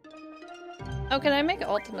 Oh, can I make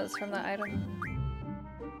ultimas from that item?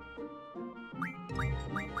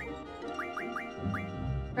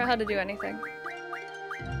 Or how to do anything.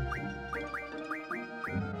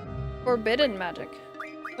 Forbidden magic.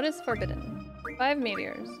 What is forbidden? 5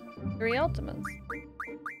 meteors. 3 ultimates.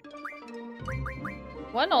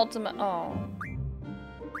 1 ultimate. Oh.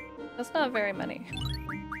 That's not very many.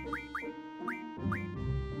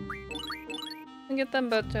 And get them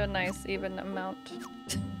both to a nice even amount.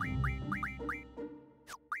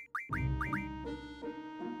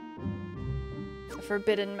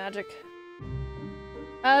 Forbidden magic.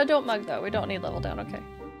 Don't mug though. We don't need level down. Okay.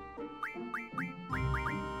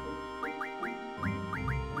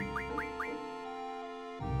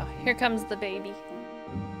 Oh, here comes the baby.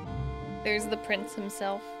 There's the prince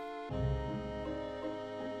himself.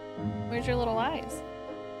 Where's your little eyes?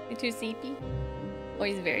 You too sleepy? Oh,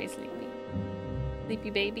 he's very sleepy. Sleepy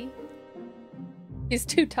baby. He's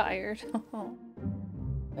too tired. Oh.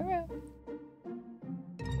 Alright.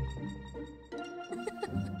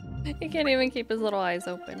 He can't even keep his little eyes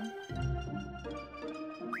open.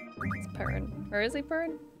 He's purring. Or is he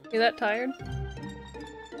purring? You that tired?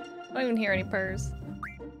 I don't even hear any purrs.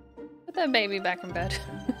 Put that baby back in bed.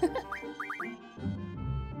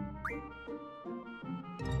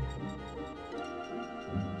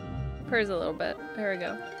 Purrs a little bit. There we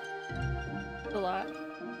go. A lot.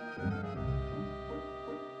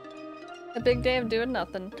 A big day of doing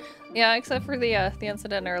nothing. Yeah, except for the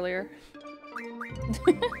incident earlier.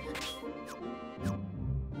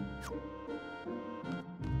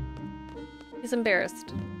 He's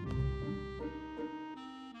embarrassed.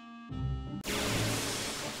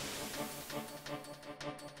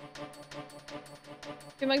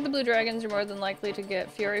 If you mug the blue dragons, you're more than likely to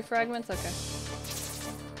get fury fragments. Okay.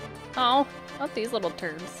 Oh, not these little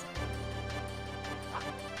turds.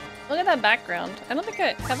 Look at that background. I don't think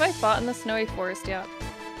have I fought in the snowy forest yet?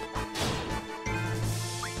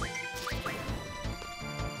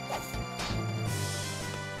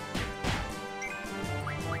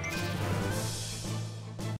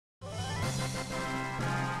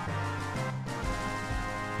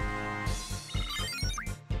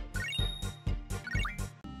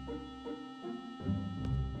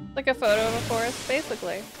 Like a photo of a forest,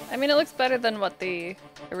 basically. I mean, it looks better than what the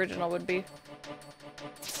original would be.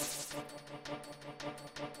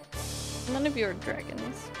 None of you are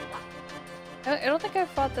dragons. I don't think I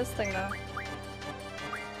fought this thing, though.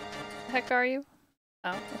 The heck are you?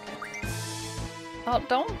 Oh, okay. Oh,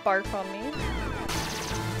 don't bark on me.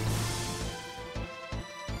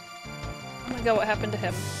 Oh my god, what happened to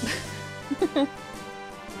him?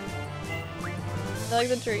 I like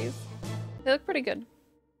the trees. They look pretty good.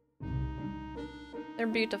 They're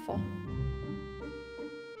beautiful.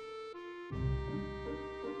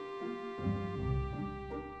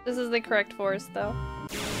 This is the correct forest, though.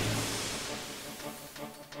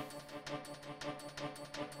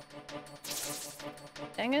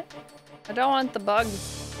 Dang it. I don't want the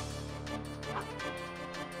bugs.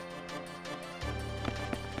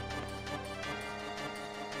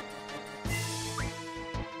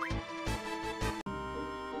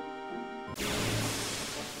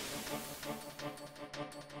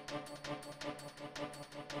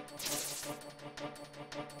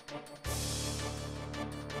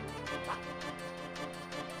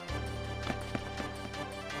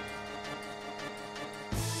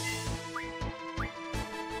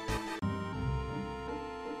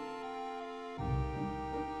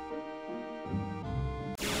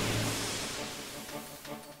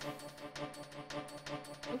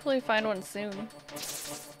 Hopefully find one soon.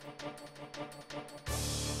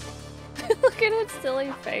 Look at its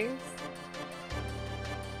silly face.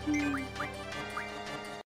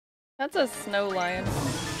 That's a snow lion.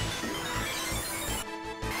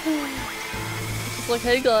 It's like,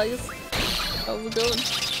 hey guys, how's it going?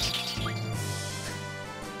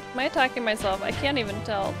 Am I attacking myself? I can't even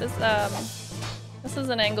tell. This is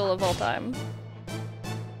an angle of all time.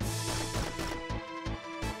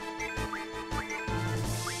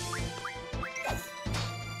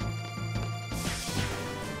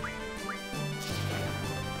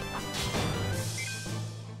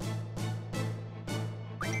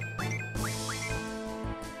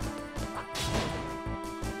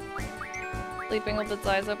 Sleeping with its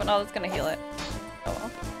eyes open. Oh, that's gonna heal it. Oh well.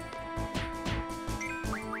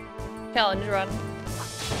 Challenge run.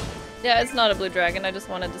 Yeah, it's not a blue dragon. I just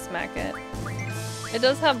wanted to smack it. It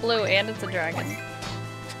does have blue and it's a dragon.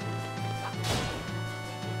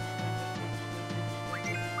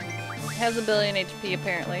 It has 1 billion HP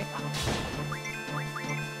apparently.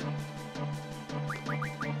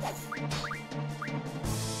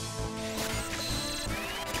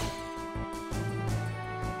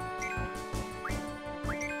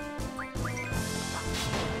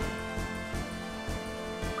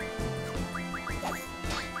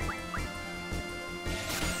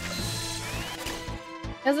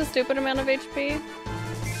 Has a stupid amount of HP?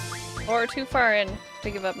 Or too far in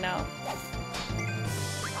to give up now?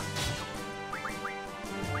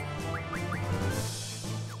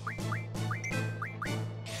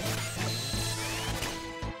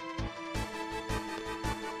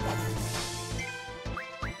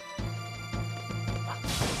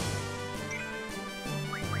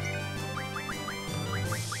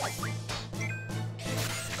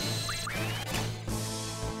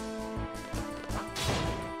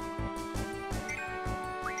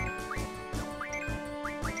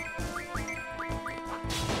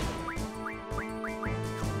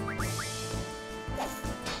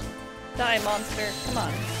 Die, monster. Come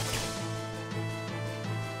on.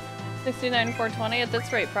 69, 420 at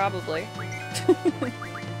this rate, probably.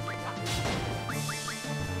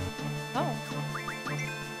 Oh.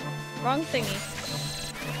 Wrong thingy.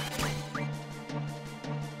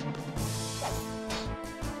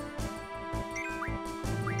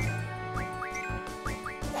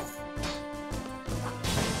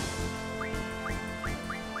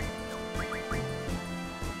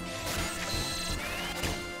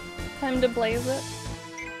 Time to blaze it.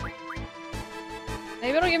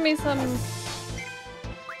 Maybe it'll give me some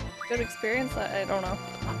good experience. I don't know.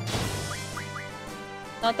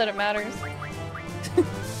 Not that it matters.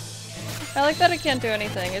 I like that it can't do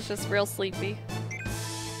anything. It's just real sleepy.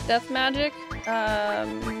 Death magic?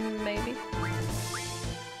 Maybe.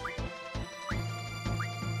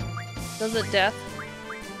 Does it death?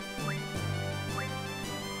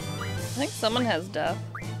 I think someone has death.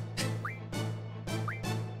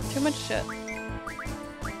 Too much shit.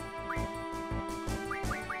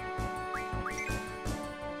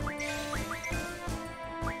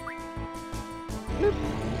 Boop.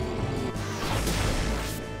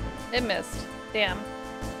 It missed. Damn.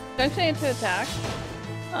 Don't you need to attack?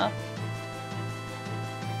 Huh.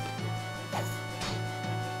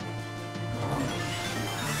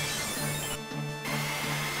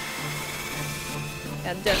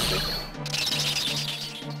 Yeah, deathly.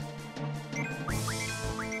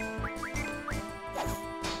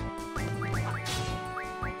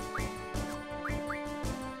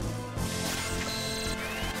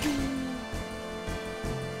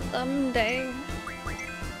 Someday.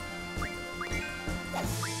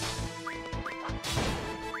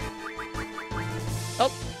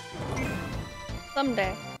 Oh.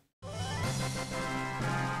 Someday.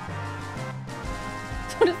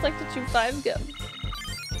 What it's like to chew 5 gum.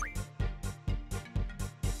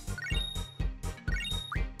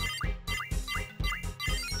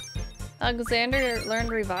 Alexander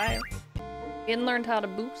learned revive. Ian learned how to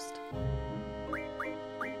boost.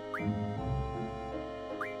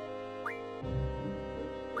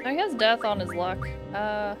 Oh, he has death on his luck.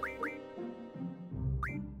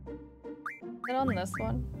 Get on this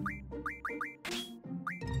one.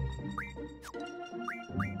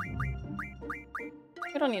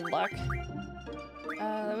 I don't need luck.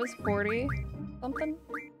 That was 40 something.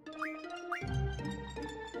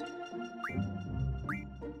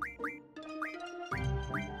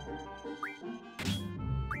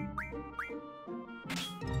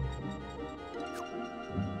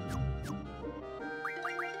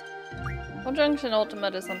 Junction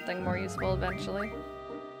Ultimate is something more useful eventually.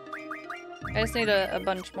 I just need a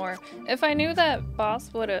bunch more. If I knew that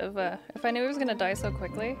boss would have, if I knew he was gonna die so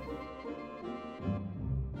quickly,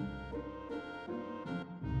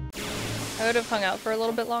 I would have hung out for a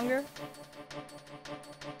little bit longer.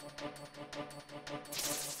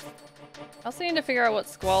 I also need to figure out what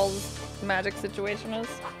Squall's magic situation is.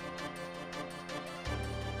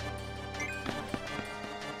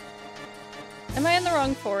 Am I in the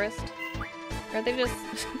wrong forest? Are they just...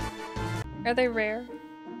 Are they rare?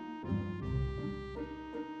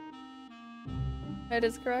 It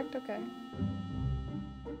is correct? Okay.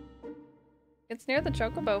 It's near the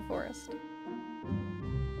Chocobo forest.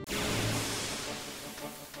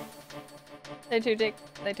 They take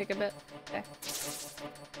a bit. Okay.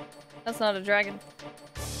 That's not a dragon.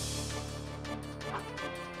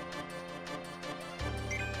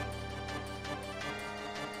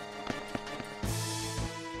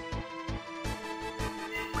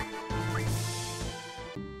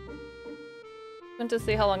 To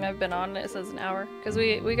see how long I've been on. It says an hour because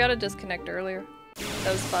we got to disconnect earlier.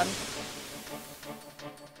 That was fun.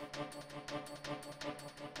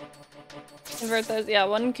 Invert those. Yeah,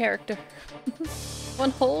 one character.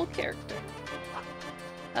 One whole character.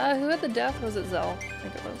 Who had the death? Was it Zell? I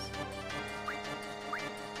think it was.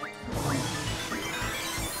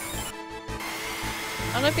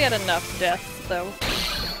 I don't know if he had enough deaths though.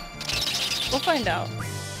 We'll find out.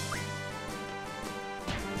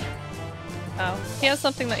 Oh, he has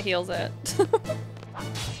something that heals it.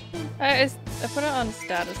 I put it on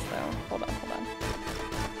status though. Hold on, hold on.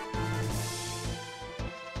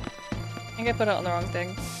 I think I put it on the wrong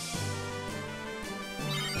thing.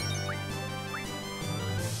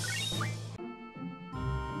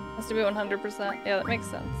 Has to be 100%. Yeah, that makes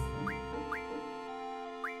sense.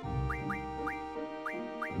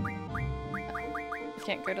 I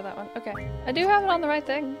can't go to that one. Okay. I do have it on the right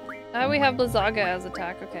thing. Now we have Blizzaga as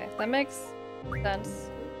attack. Okay, that makes sense.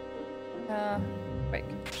 Wait.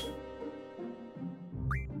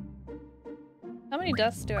 How many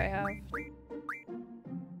deaths do I have?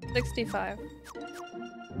 65.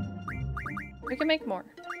 We can make more.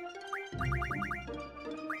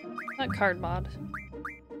 Not card mod.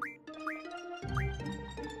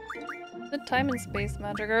 Is it time and space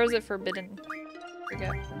magic, or is it forbidden?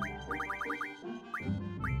 Forget.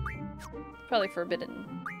 Probably forbidden.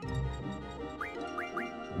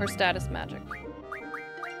 Or status magic.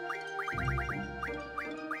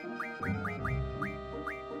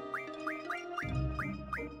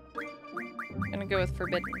 Gonna go with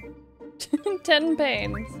forbidden. 10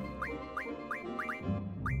 pains.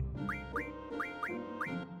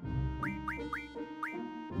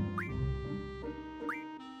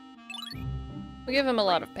 We'll give him a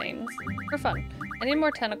lot of pains. For fun. I need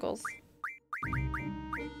more tentacles.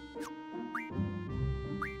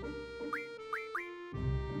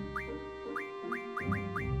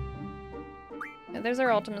 Yeah, there's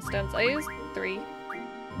our Ultima stones. I used 3.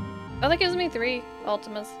 Oh, that gives me 3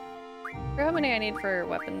 Ultimas. I forget how many I need for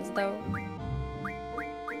weapons, though.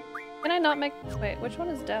 Can I not make- wait, which one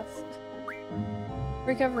is death?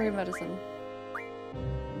 Recovery medicine.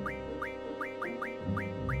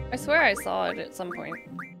 I swear I saw it at some point.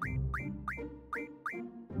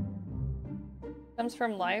 Comes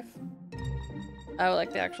from life. Oh,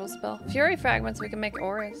 like the actual spell. Fury fragments, we can make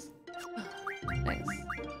auras. Nice.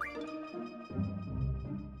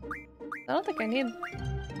 I don't think I need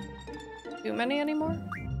too many anymore.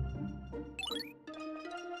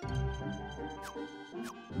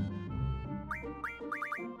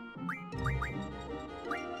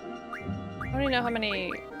 I don't even know how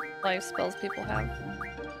many life spells people have.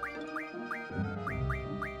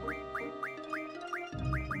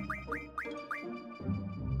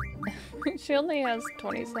 She only has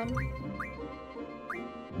 20 some.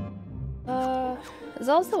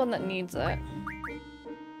 Zel's the one that needs it. I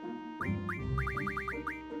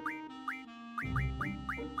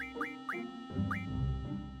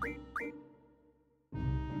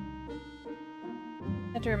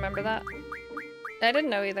have to remember that. I didn't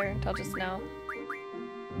know either until just now.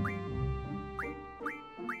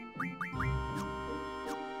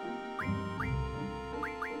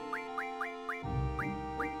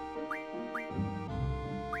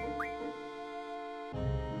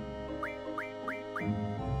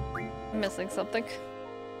 I'm missing something.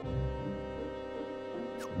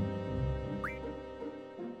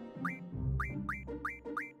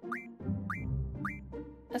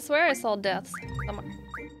 I swear I saw deaths. Somewhere.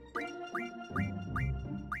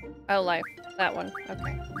 Oh, life. That one.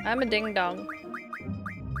 Okay. I'm a ding-dong.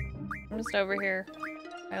 I'm just over here.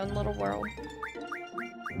 My own little world.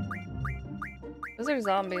 Those are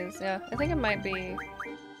zombies, yeah. I think it might be...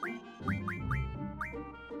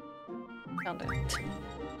 Found it.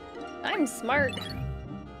 I'm smart!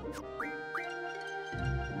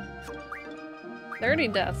 30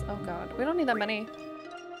 deaths. Oh god. We don't need that many.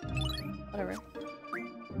 Whatever.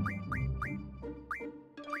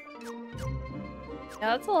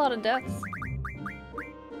 Yeah, that's a lot of deaths.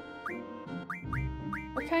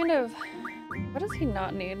 What kind of... what does he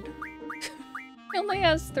not need? He only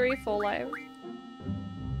has 3 full lives.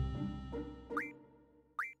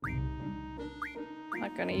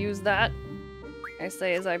 Not gonna use that. I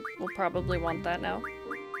say as I will probably want that now.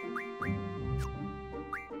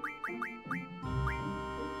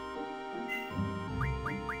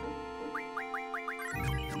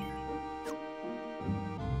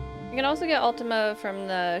 You can also get Ultima from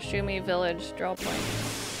the Shumi Village draw point.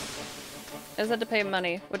 I just had to pay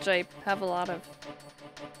money, which I have a lot of.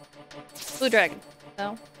 Blue Dragon.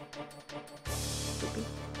 No? Spoopy.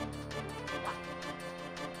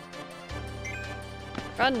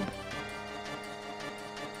 Run!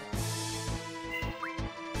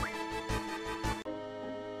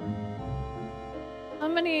 How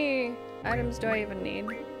many items do I even need?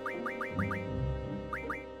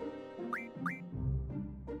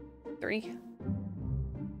 3.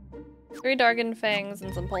 3 Dargon Fangs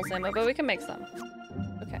and some Pulse Ammo, but we can make some.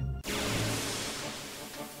 Okay.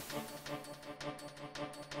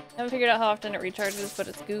 I haven't figured out how often it recharges, but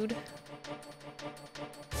it's good.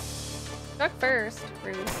 Struck first.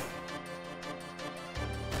 Rude.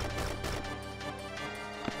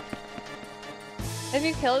 If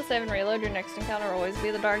you kill it, save and reload, your next encounter will always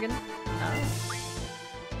be the Dargon. Oh.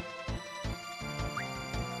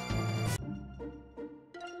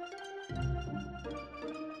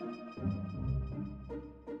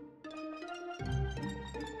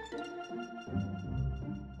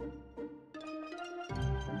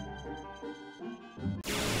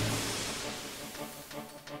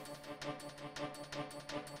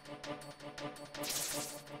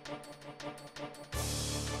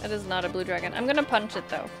 That is not a blue dragon. I'm gonna punch it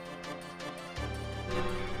though.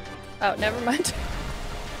 Oh, never mind.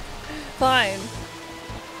 Fine.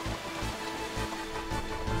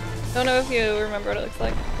 Don't know if you remember what it looks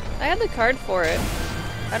like. I had the card for it.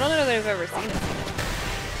 I don't know that I've ever seen it.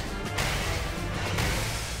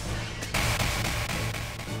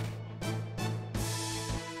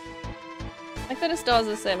 I like that it still has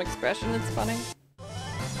the same expression. It's funny.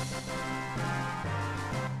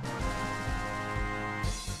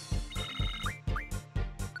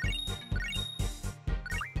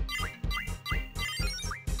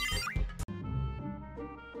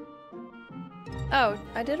 Oh,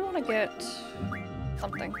 I did want to get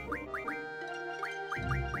something.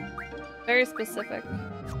 Very specific.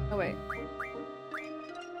 Oh wait.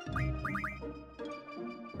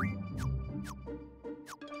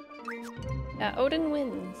 Yeah, Odin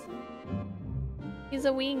wins. He's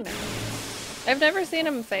a wiener. I've never seen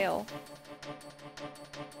him fail.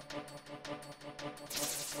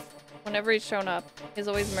 Whenever he's shown up, he's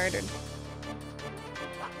always murdered.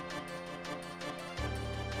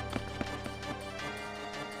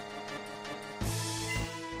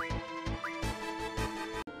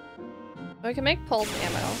 We can make pulse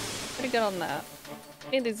ammo. Pretty good on that.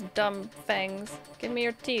 Need these dumb fangs. Give me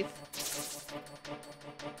your teeth.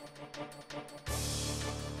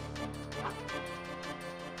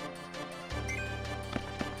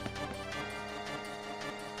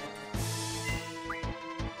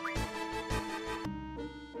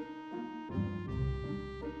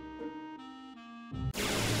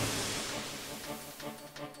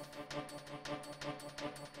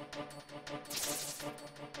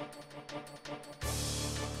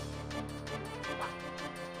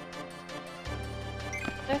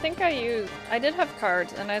 I did have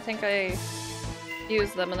cards, and I think I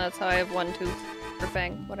used them, and that's how I have one tooth or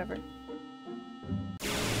fang, whatever.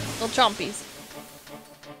 Little chompies.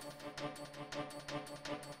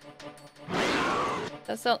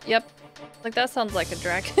 That sound, yep. Like that sounds like a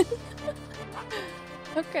dragon.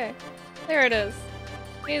 Okay. There it is.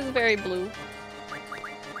 He's very blue.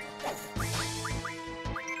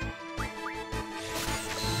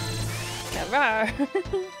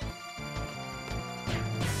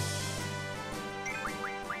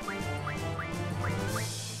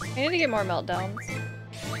 Yeah, I need to get more meltdowns.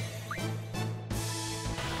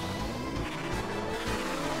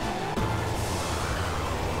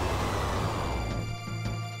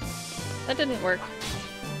 That didn't work.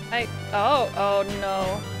 Oh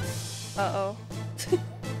no. Uh-oh.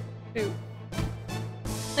 Shoot.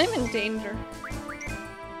 I'm in danger.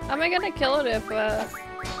 How am I gonna kill it if,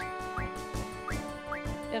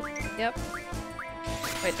 Yep.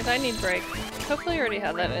 Wait, did I need break? Hopefully I already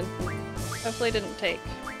had that in. Hopefully it didn't take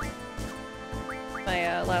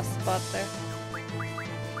my last spot there.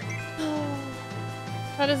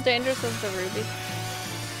 Not as dangerous as the ruby.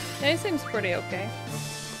 Yeah, he seems pretty okay.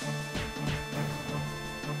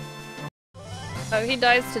 Oh, he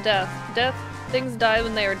dies to death. Things die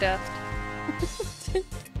when they are deathed.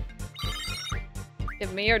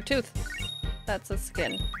 Give me your tooth. That's a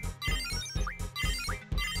skin.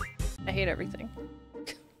 I hate everything.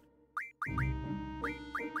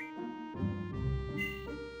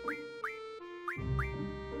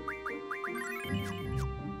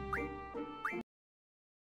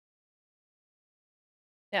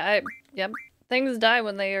 Yeah, yep. Things die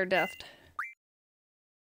when they are deathed.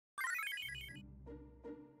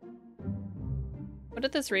 What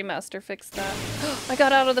did this remaster fix that? I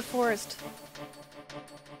got out of the forest!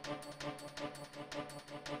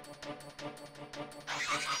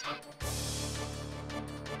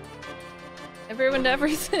 I ruined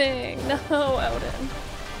everything! No, Odin.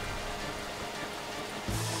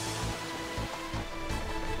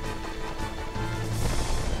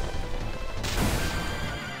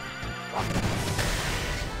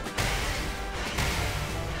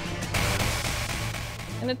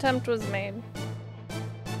 An attempt was made.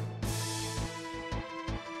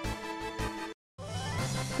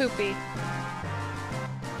 Poopy.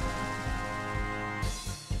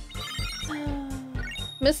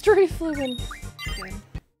 Mystery fluid. Good.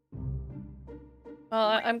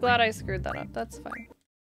 Well, I'm glad I screwed that up. That's fine.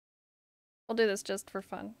 We'll do this just for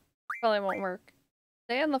fun. Probably won't work.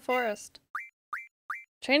 Stay in the forest.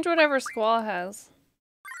 Change whatever Squall has.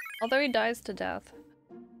 Although he dies to death.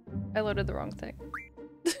 I loaded the wrong thing.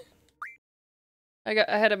 I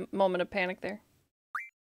had a moment of panic there.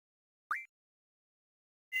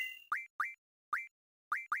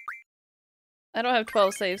 I don't have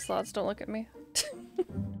 12 save slots, don't look at me.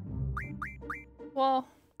 Well,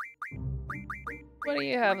 what do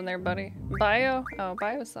you have in there, buddy? Bio? Oh,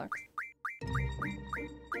 bio sucks.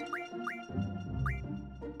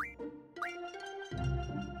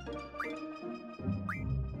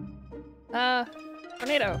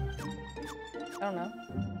 Tornado. I don't know.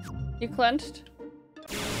 You clenched?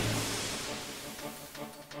 I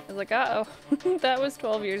was like, uh-oh. That was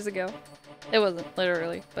 12 years ago. It wasn't,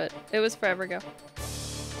 literally, but it was forever ago.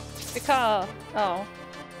 Because, oh.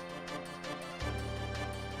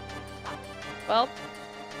 Well,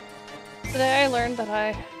 today I learned that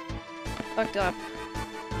I fucked up.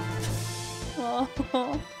 Oh,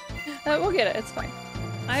 we'll get it, it's fine.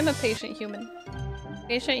 I'm a patient human.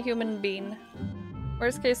 Patient human being.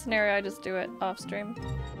 Worst case scenario, I just do it off stream.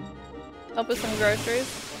 Help with some groceries.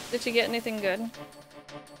 Did you get anything good?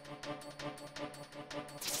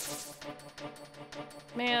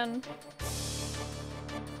 Man.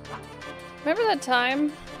 Remember that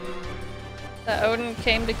time that Odin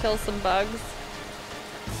came to kill some bugs?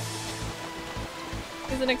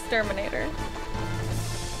 He's an exterminator.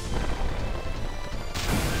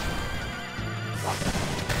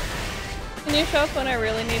 Can you show up when I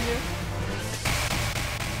really need you?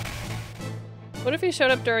 What if he showed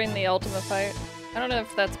up during the Ultima fight? I don't know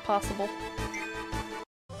if that's possible.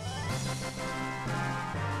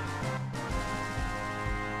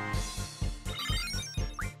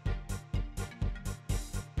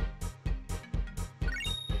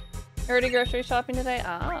 Already grocery shopping today?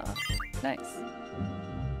 Ah, nice.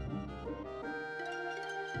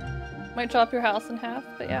 Might chop your house in half,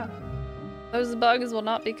 but yeah. Those bugs will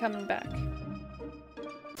not be coming back.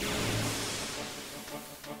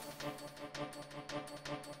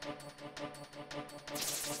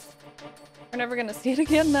 We're never gonna see it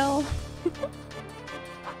again now.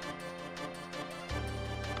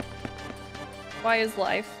 Why is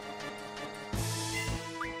life?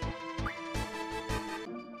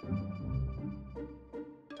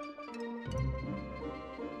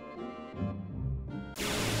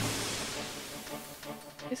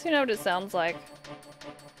 At least you know what it sounds like.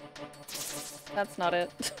 That's not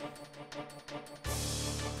it.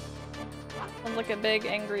 Sounds like a big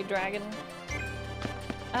angry dragon.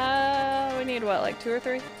 We need what, like 2 or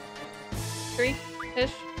 3?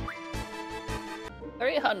 3-ish?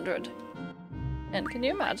 300. And can you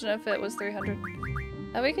imagine if it was 300?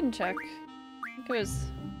 We can check. I think it was...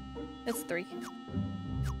 It's 3.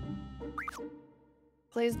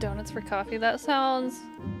 Glazed donuts for coffee. That sounds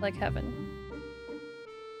like heaven.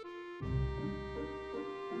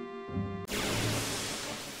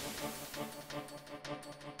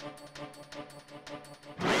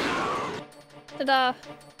 Ta-da!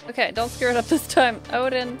 Okay, don't screw it up this time.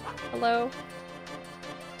 Odin, hello?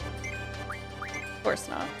 Of course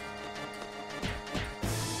not.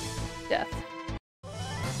 Death.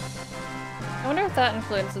 I wonder if that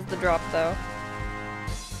influences the drop, though.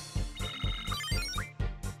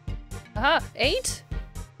 Aha! 8?!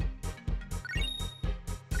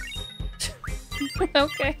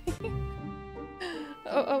 Okay.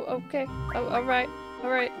 Oh, okay. Oh, alright.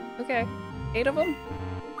 Alright. Okay. 8 of them?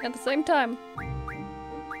 At the same time.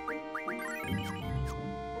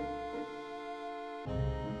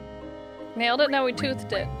 Nailed it? No, we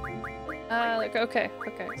toothed it. Okay,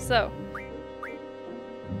 so.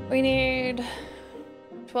 We need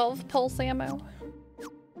 12 pulse ammo.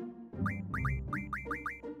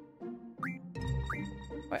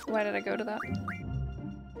 Why did I go to that?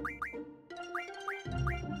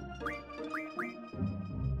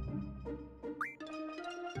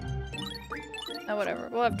 Oh, whatever.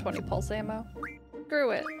 We'll have 20 pulse ammo.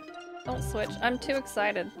 Screw it. Don't switch. I'm too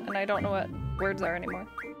excited, and I don't know what words are anymore.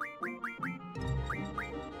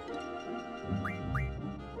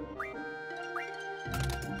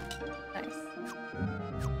 Nice.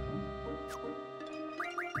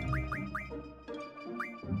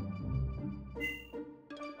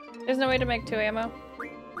 There's no way to make 2 ammo.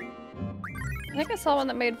 I think I saw one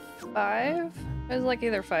that made 5. It was like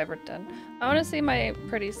either 5 or 10. I want to see my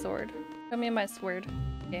pretty sword. Show me my sword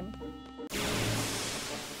game.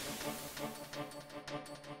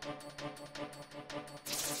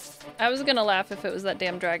 I was gonna laugh if it was that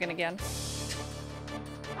damn dragon again.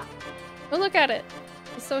 Oh, look at it!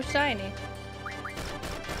 It's so shiny.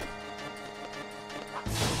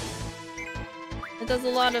 It does a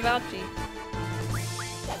lot of ouchie.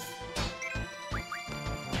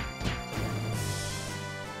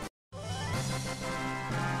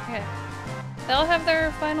 They'll have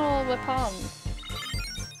their final weapon.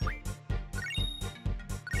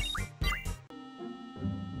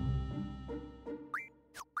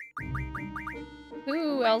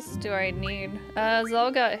 Who else do I need?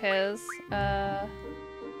 Zell got his. I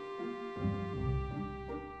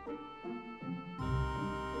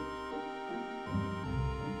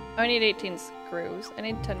need 18 screws. I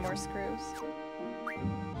need 10 more screws.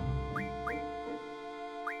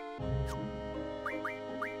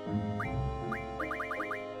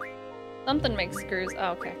 Something makes screws.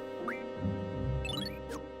 Oh, okay.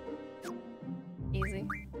 Easy.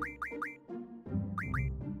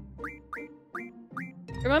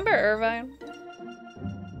 Remember Irvine?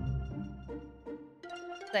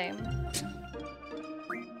 Same.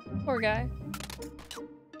 Poor guy.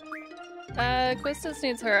 Quistis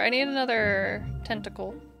needs her. I need another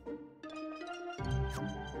tentacle.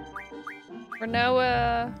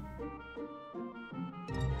 Renoa.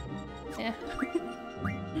 Yeah.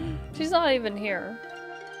 She's not even here.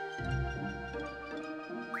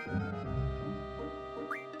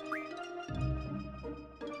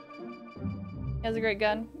 He has a great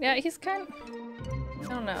gun. Yeah, he's kind of... I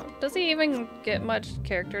don't know. Does he even get much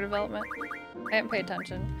character development? I didn't pay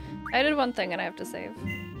attention. I did one thing and I have to save.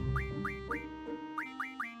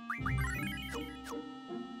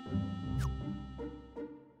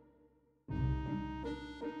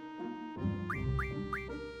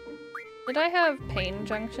 Did I have pain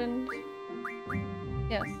junctions?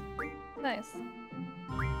 Yes. Nice.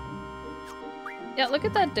 Yeah, look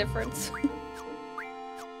at that difference.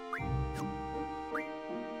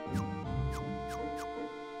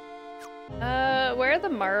 Where are the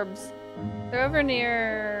Marbs? They're over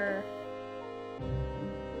near...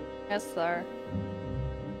 Esthar.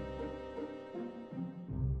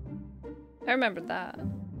 I remembered that.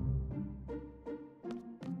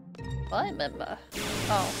 I remember.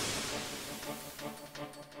 Oh.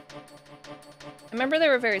 I remember they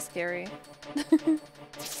were very scary.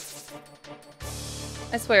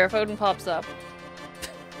 I swear, if Odin pops up.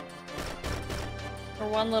 For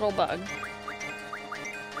one little bug.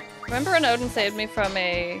 Remember when Odin saved me from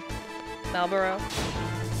a Malboro?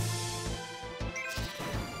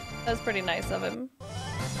 That was pretty nice of him.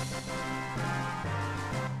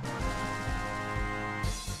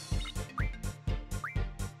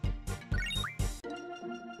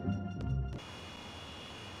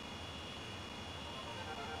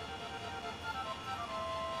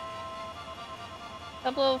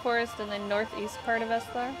 Double forest in the northeast part of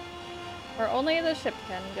Esthar, where only the ship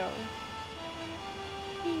can go.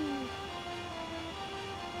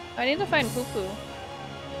 I need to find Poo-Poo.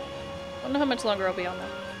 Don't know how much longer I'll be on that.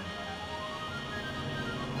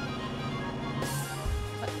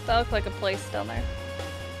 That looked like a place down there.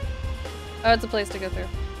 Oh, it's a place to go through.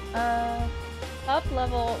 Top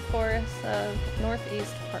level forest of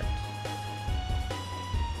northeast part.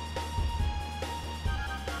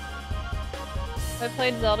 Have I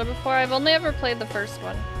played Zelda before? I've only ever played the first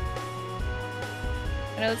one.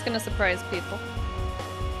 I know it's gonna surprise people.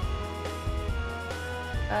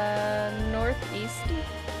 Northeast.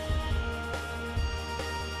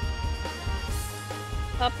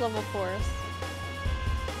 Top level forest.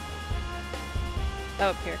 Oh,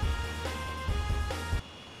 up here.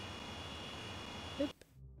 Oop.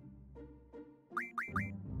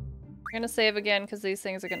 I'm gonna save again because these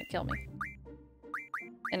things are gonna kill me.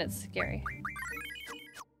 And it's scary.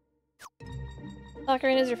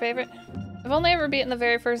 Ocarina is your favorite? I've only ever beaten the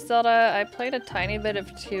very first Zelda. I played a tiny bit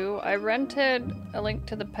of 2. I rented A Link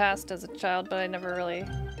to the Past as a child, but I never really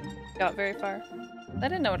got very far. I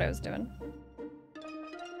didn't know what I was doing.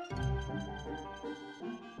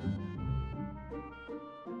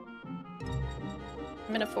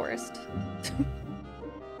 I'm in a forest.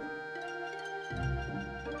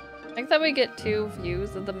 I think that we get 2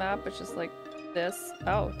 views of the map. It's just like this.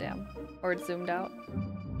 Oh, damn. Or it's zoomed out.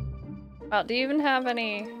 Wow, do you even have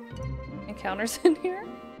any encounters in here?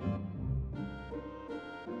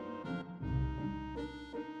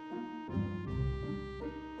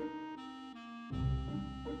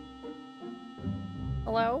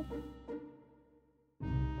 Hello?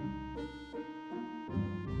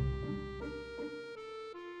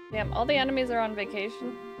 Damn, all the enemies are on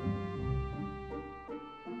vacation.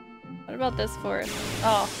 What about this forest?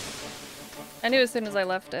 Oh. I knew as soon as I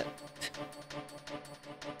left it.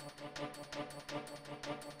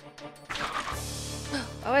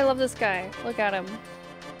 Oh, I love this guy. Look at him.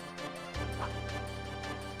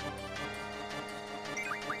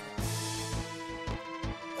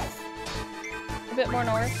 A bit more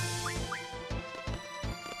north.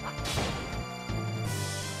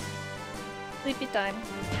 Sleepy time.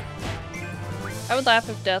 I would laugh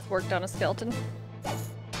if Death worked on a skeleton.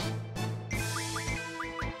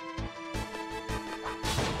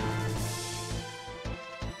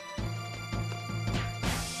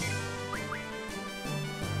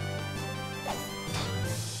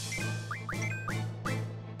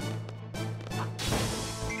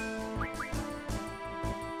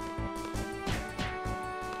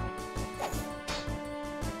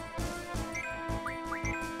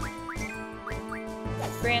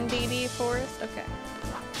 Grandee Forest? Okay.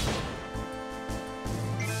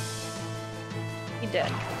 He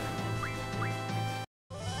dead.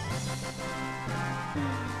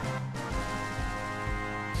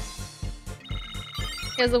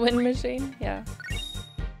 He has a wind machine? Yeah.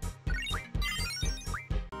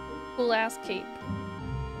 Cool ass cape.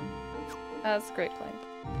 That's Great Plains.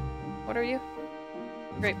 What are you?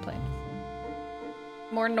 Great Plains.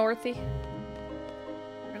 More northy.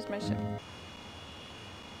 Where's my ship?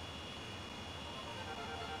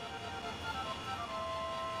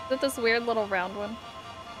 Is it this weird little round one?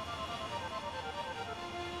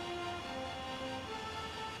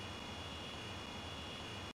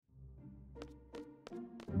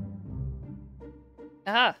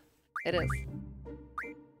 Ah, it is.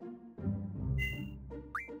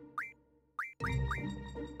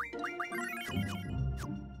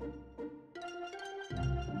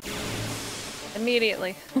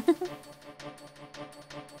 Immediately.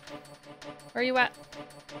 Where are you at?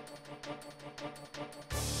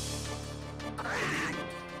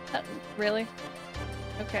 Really?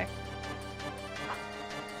 Okay.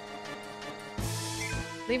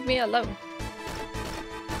 Leave me alone.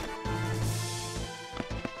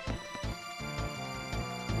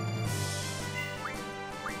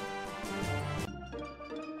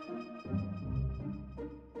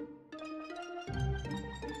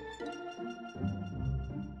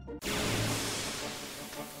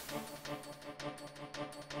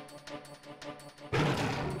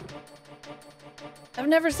 I've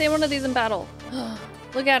never seen one of these in battle.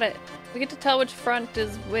 Look at it. We get to tell which front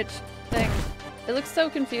is which thing. It looks so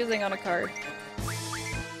confusing on a card.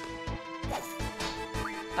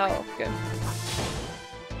 Oh, good.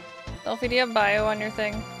 Selfie, do you have bio on your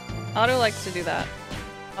thing? Auto likes to do that.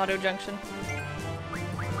 Auto junction.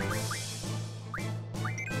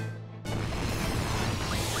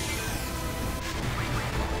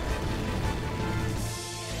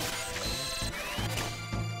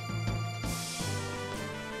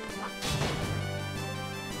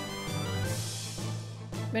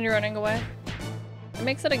 When you're running away. It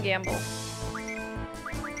makes it a gamble.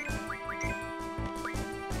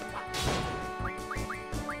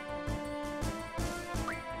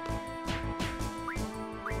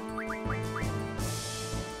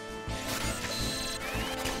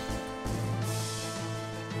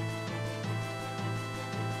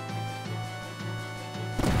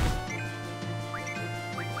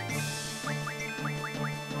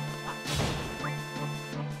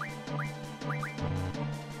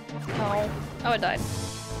 Oh, it died.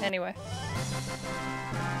 Anyway.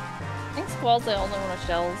 I think Squall's the only one with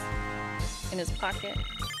shells in his pocket.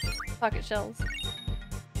 Pocket shells.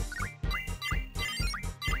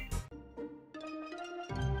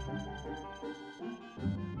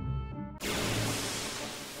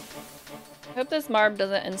 I hope this Marb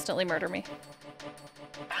doesn't instantly murder me.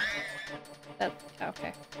 That,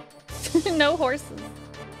 okay. No horses.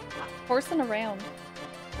 Horsing around.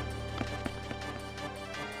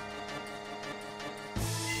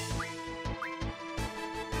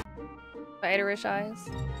 Spiderish eyes.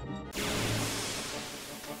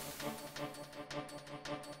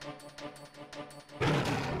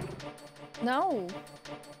 No.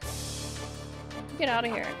 Get out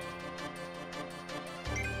of here.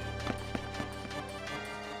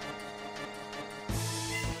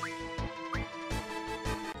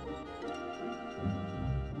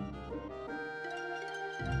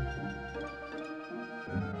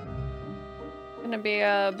 Gonna be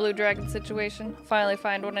a blue dragon situation. Finally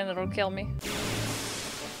find one and it'll kill me.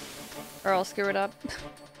 Or I'll screw it up.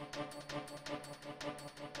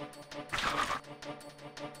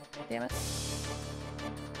 Damn it.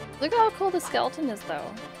 Look how cool the skeleton is though.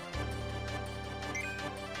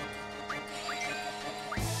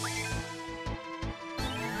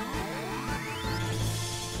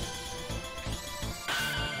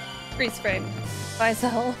 Freeze frame. Bye,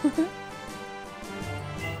 Zell.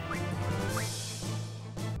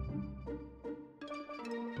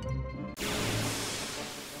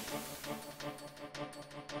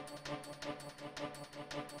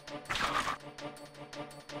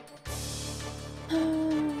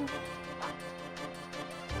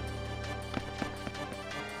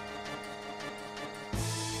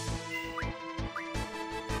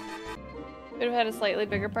 Should have had a slightly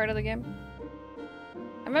bigger part of the game.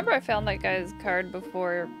 I remember I found that guy's card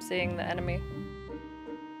before seeing the enemy.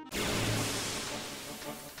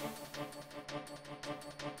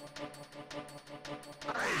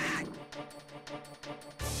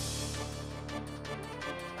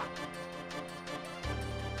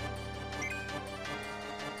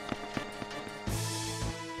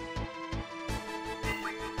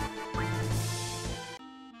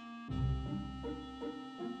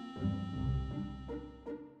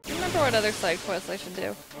 What other side quests I should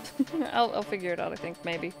do. I'll figure it out, I think,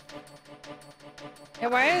 maybe. Yeah,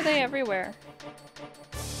 why are they everywhere?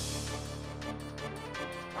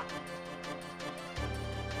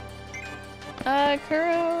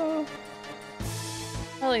 Kuro!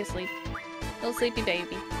 Probably asleep. Little sleepy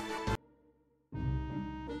baby.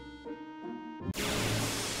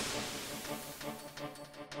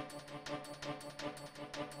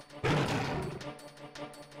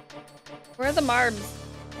 Where are the Marbs?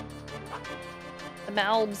 The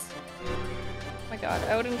Malbs. Oh my god,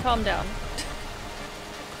 Odin, calm down.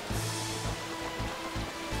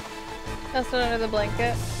 That's it under the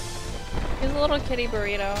blanket. He's a little kitty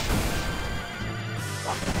burrito.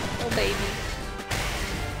 Little baby.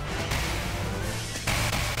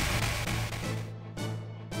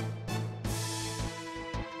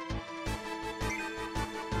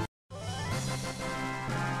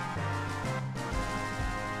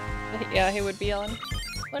 Yeah, he would be yelling.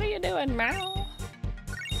 What are you doing, Meow?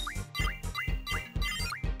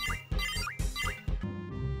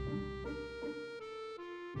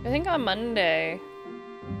 I think on Monday.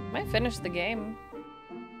 Might finish the game.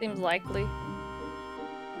 Seems likely.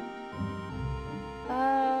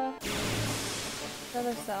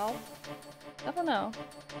 Further south? I don't know.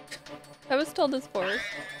 I was told it's forest.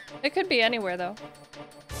 It could be anywhere though.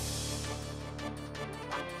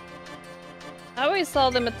 I always saw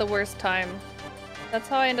them at the worst time. That's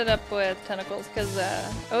how I ended up with tentacles, because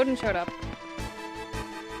Odin showed up.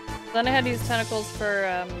 Then I had to use tentacles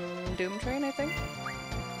for Doom Train, I think.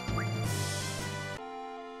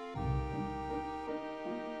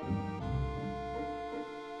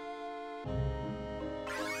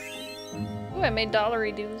 Ooh, I made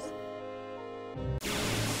dollary dues. I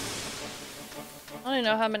don't even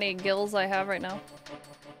know how many gills I have right now.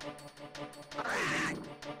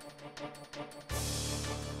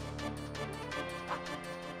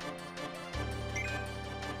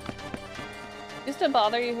 Used to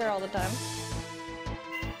bother you here all the time.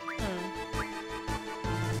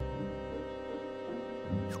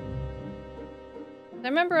 I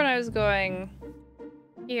remember when I was going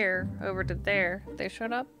here over to there, they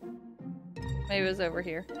showed up. Maybe it was over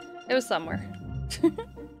here. It was somewhere.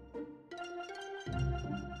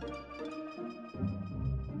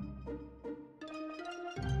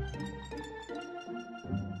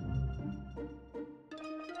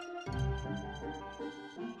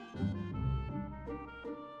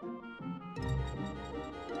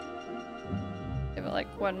 Give it like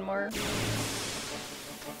one more.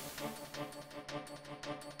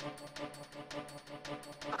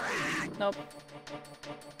 Nope.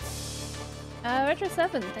 Retro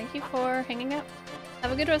 7, thank you for hanging out.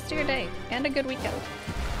 Have a good rest of your day, and a good weekend.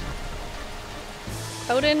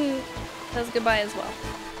 Odin says goodbye as well.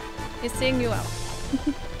 He's seeing you out.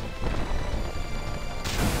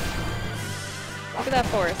 Look at that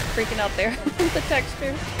forest freaking out there. The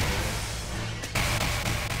texture.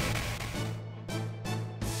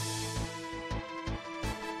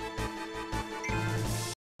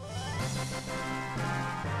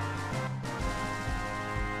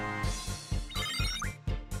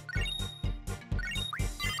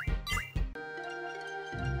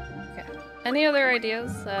 Any other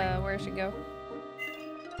ideas where I should go?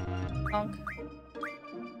 Honk.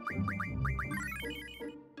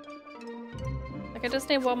 Like I just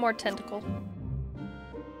need one more tentacle.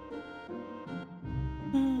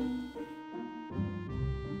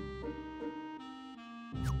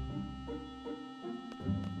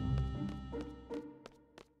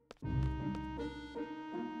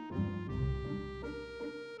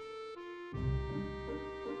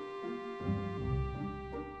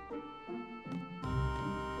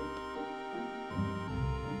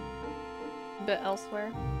 Bit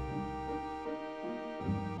elsewhere.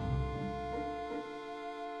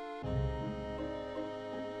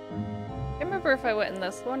 I can't remember if I went in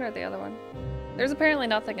this one or the other one. There's apparently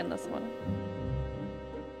nothing in this one.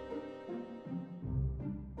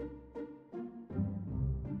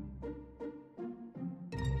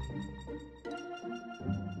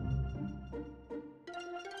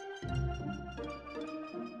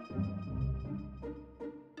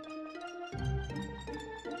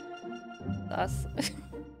 Us.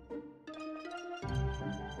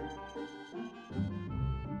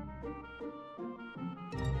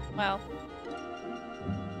 Wow.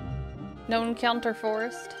 No encounter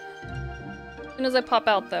forest. As soon as I pop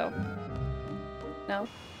out, though. No?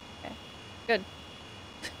 Okay. Good.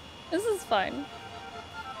 This is fine.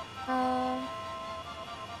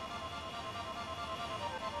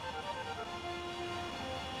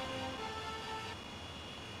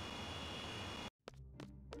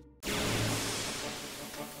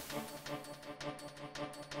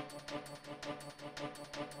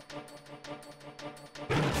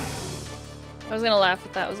 I was gonna laugh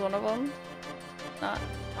if that was one of them. Not.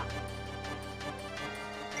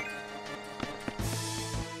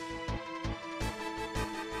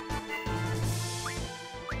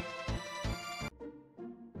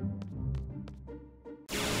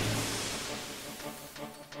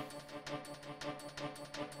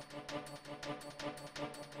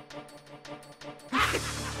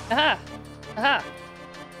 Aha! Aha!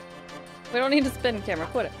 We don't need to spin camera,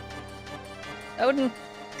 quit it. Odin!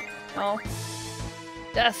 Oh.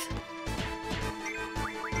 Death!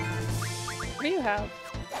 What do you have?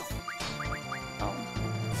 Oh.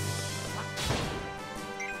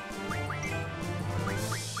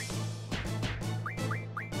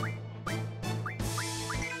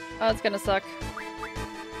 Oh, it's gonna suck.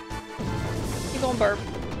 Keep going, burp.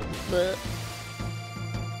 Blech.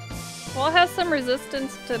 Well, it has some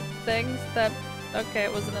resistance to things that... Okay,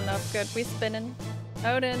 it wasn't enough. Good. We spinning.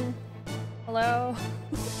 Odin. Hello?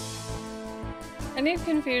 I need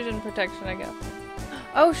confusion protection, I guess.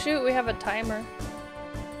 Oh shoot, we have a timer.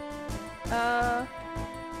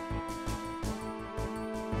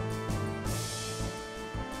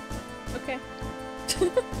 Okay.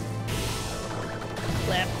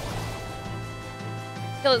 Slap.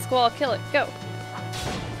 Kill it, Squall, kill it, go!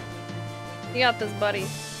 You got this, buddy.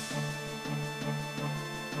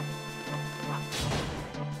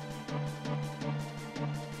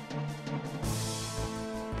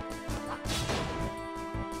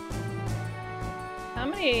 How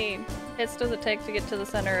many hits does it take to get to the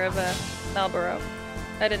center of a Malboro?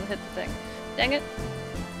 I didn't hit the thing. Dang it.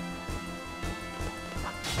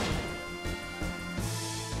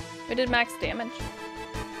 We did max damage.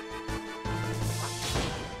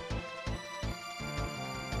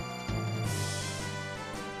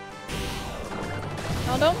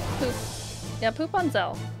 Oh, don't poop. Yeah, poop on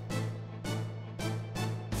Zell.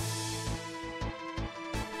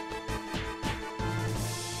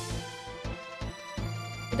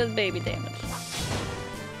 He does baby damage.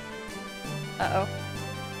 Uh-oh.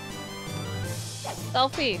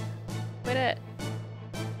 Selfie! Quit it.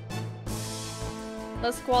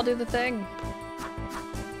 Let Squall do the thing.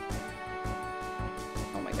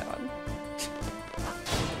 Oh my god.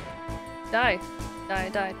 Die. Die,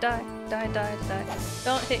 die, die. Die, die, die.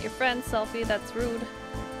 Don't hit your friend, Selfie. That's rude.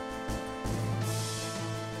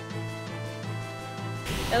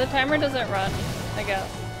 Yeah, the timer doesn't run, I guess.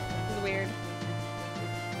 It's weird.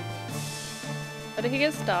 But did he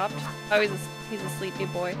get stopped? Oh, he's a sleepy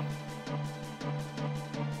boy.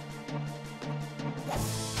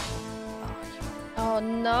 Oh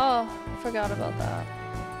no! Forgot about that.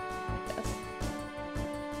 Yes.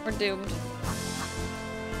 We're doomed.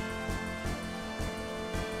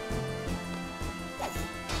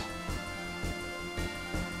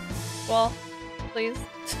 Well, please.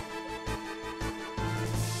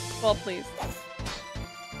 Well, please.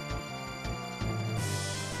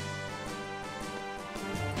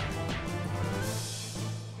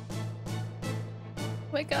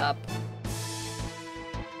 Wake up.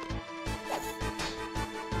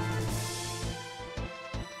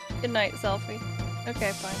 Good night, Selfie.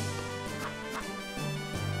 Okay, fine.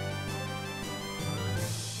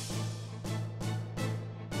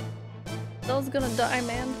 Zell's gonna die,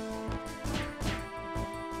 man.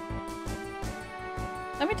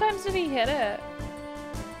 How many times did he hit it?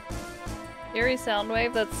 Eerie sound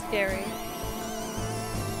wave? That's scary.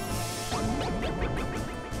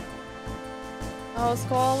 Oh,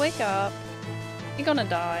 Squall, wake up. You're gonna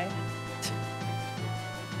die.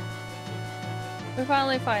 We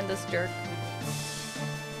finally find this jerk.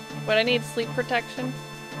 But I need sleep protection,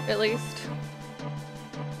 at least.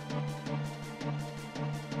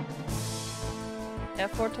 Yeah,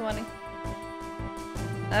 420.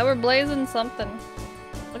 We're blazing something.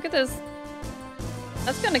 Look at this.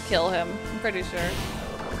 That's gonna kill him, I'm pretty sure.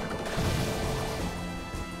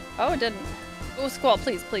 Oh, it didn't. Oh, Squall,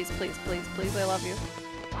 please, please, please, please, please, I love you.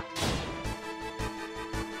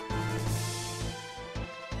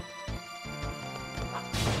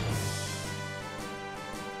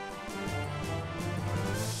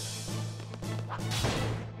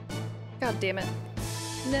 God damn it.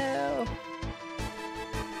 No.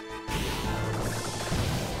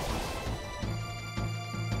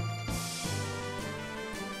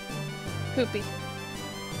 Poopy.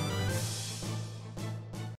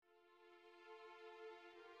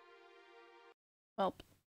 Welp.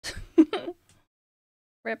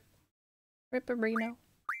 Rip. Ripperino.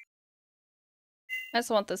 I just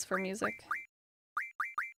want this for music.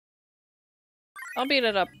 I'll beat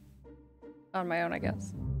it up on my own, I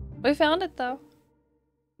guess. We found it, though.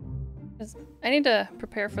 I need to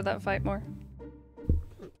prepare for that fight more.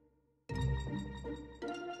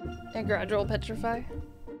 And gradual petrify.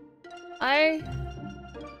 I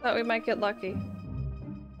thought we might get lucky.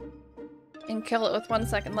 And kill it with 1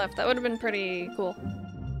 second left. That would have been pretty cool.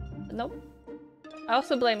 But nope. I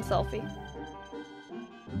also blame Selfie.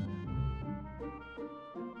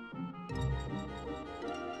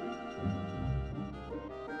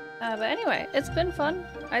 But anyway, it's been fun.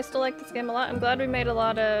 I still like this game a lot. I'm glad we made a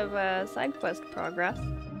lot of side quest progress.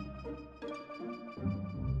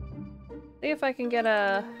 See if I can get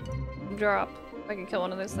a drop. If I can kill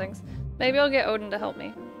one of those things. Maybe I'll get Odin to help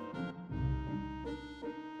me.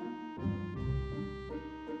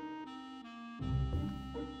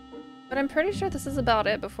 But I'm pretty sure this is about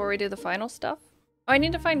it before we do the final stuff. Oh, I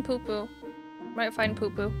need to find Poo Poo. Might find Poo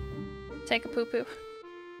Poo. Take a Poo Poo.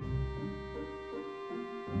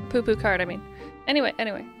 Poo Poo card, I mean. Anyway. In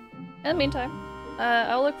the meantime,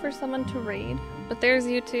 I'll look for someone to raid. But there's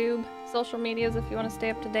YouTube, social medias if you want to stay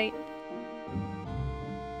up to date.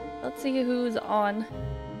 Let's see who's on.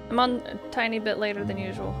 I'm on a tiny bit later than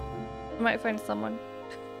usual. I might find someone.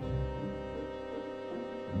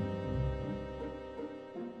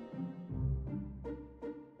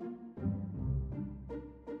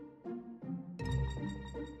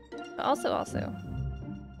 Also, I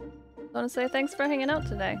want to say thanks for hanging out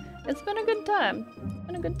today. It's been a good time. It's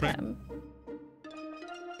been a good time.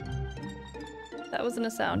 That wasn't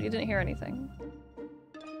a sound. You didn't hear anything.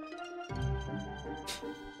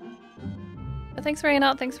 But thanks for hanging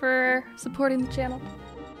out. Thanks for supporting the channel.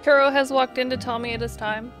 Kuro has walked in to tell me it is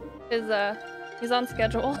time. He's on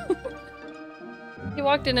schedule. He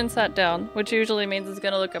walked in and sat down, which usually means he's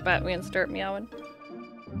gonna look up at me and start meowing.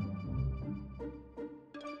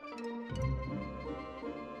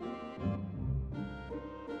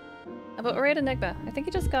 But we're at Enigma. I think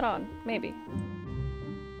he just got on. Maybe.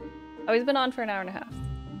 Oh, he's been on for an hour and a half.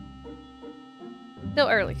 Still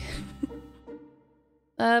early.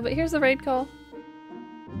 But here's the raid call.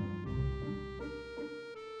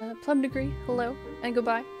 Plum Degree, hello, and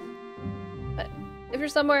goodbye. But if you're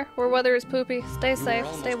somewhere where weather is poopy, stay safe,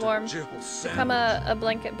 stay warm. Become a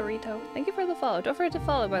blanket burrito. Thank you for the follow. Don't forget to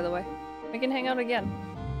follow, by the way. We can hang out again.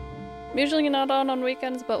 I'm usually not on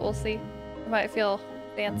weekends, but we'll see. I might feel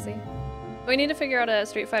fancy. We need to figure out a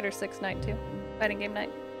Street Fighter 6 night too. Fighting game night.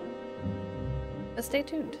 But stay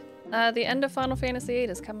tuned. The end of Final Fantasy VIII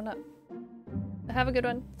is coming up. Have a good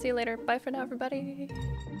one. See you later. Bye for now, everybody.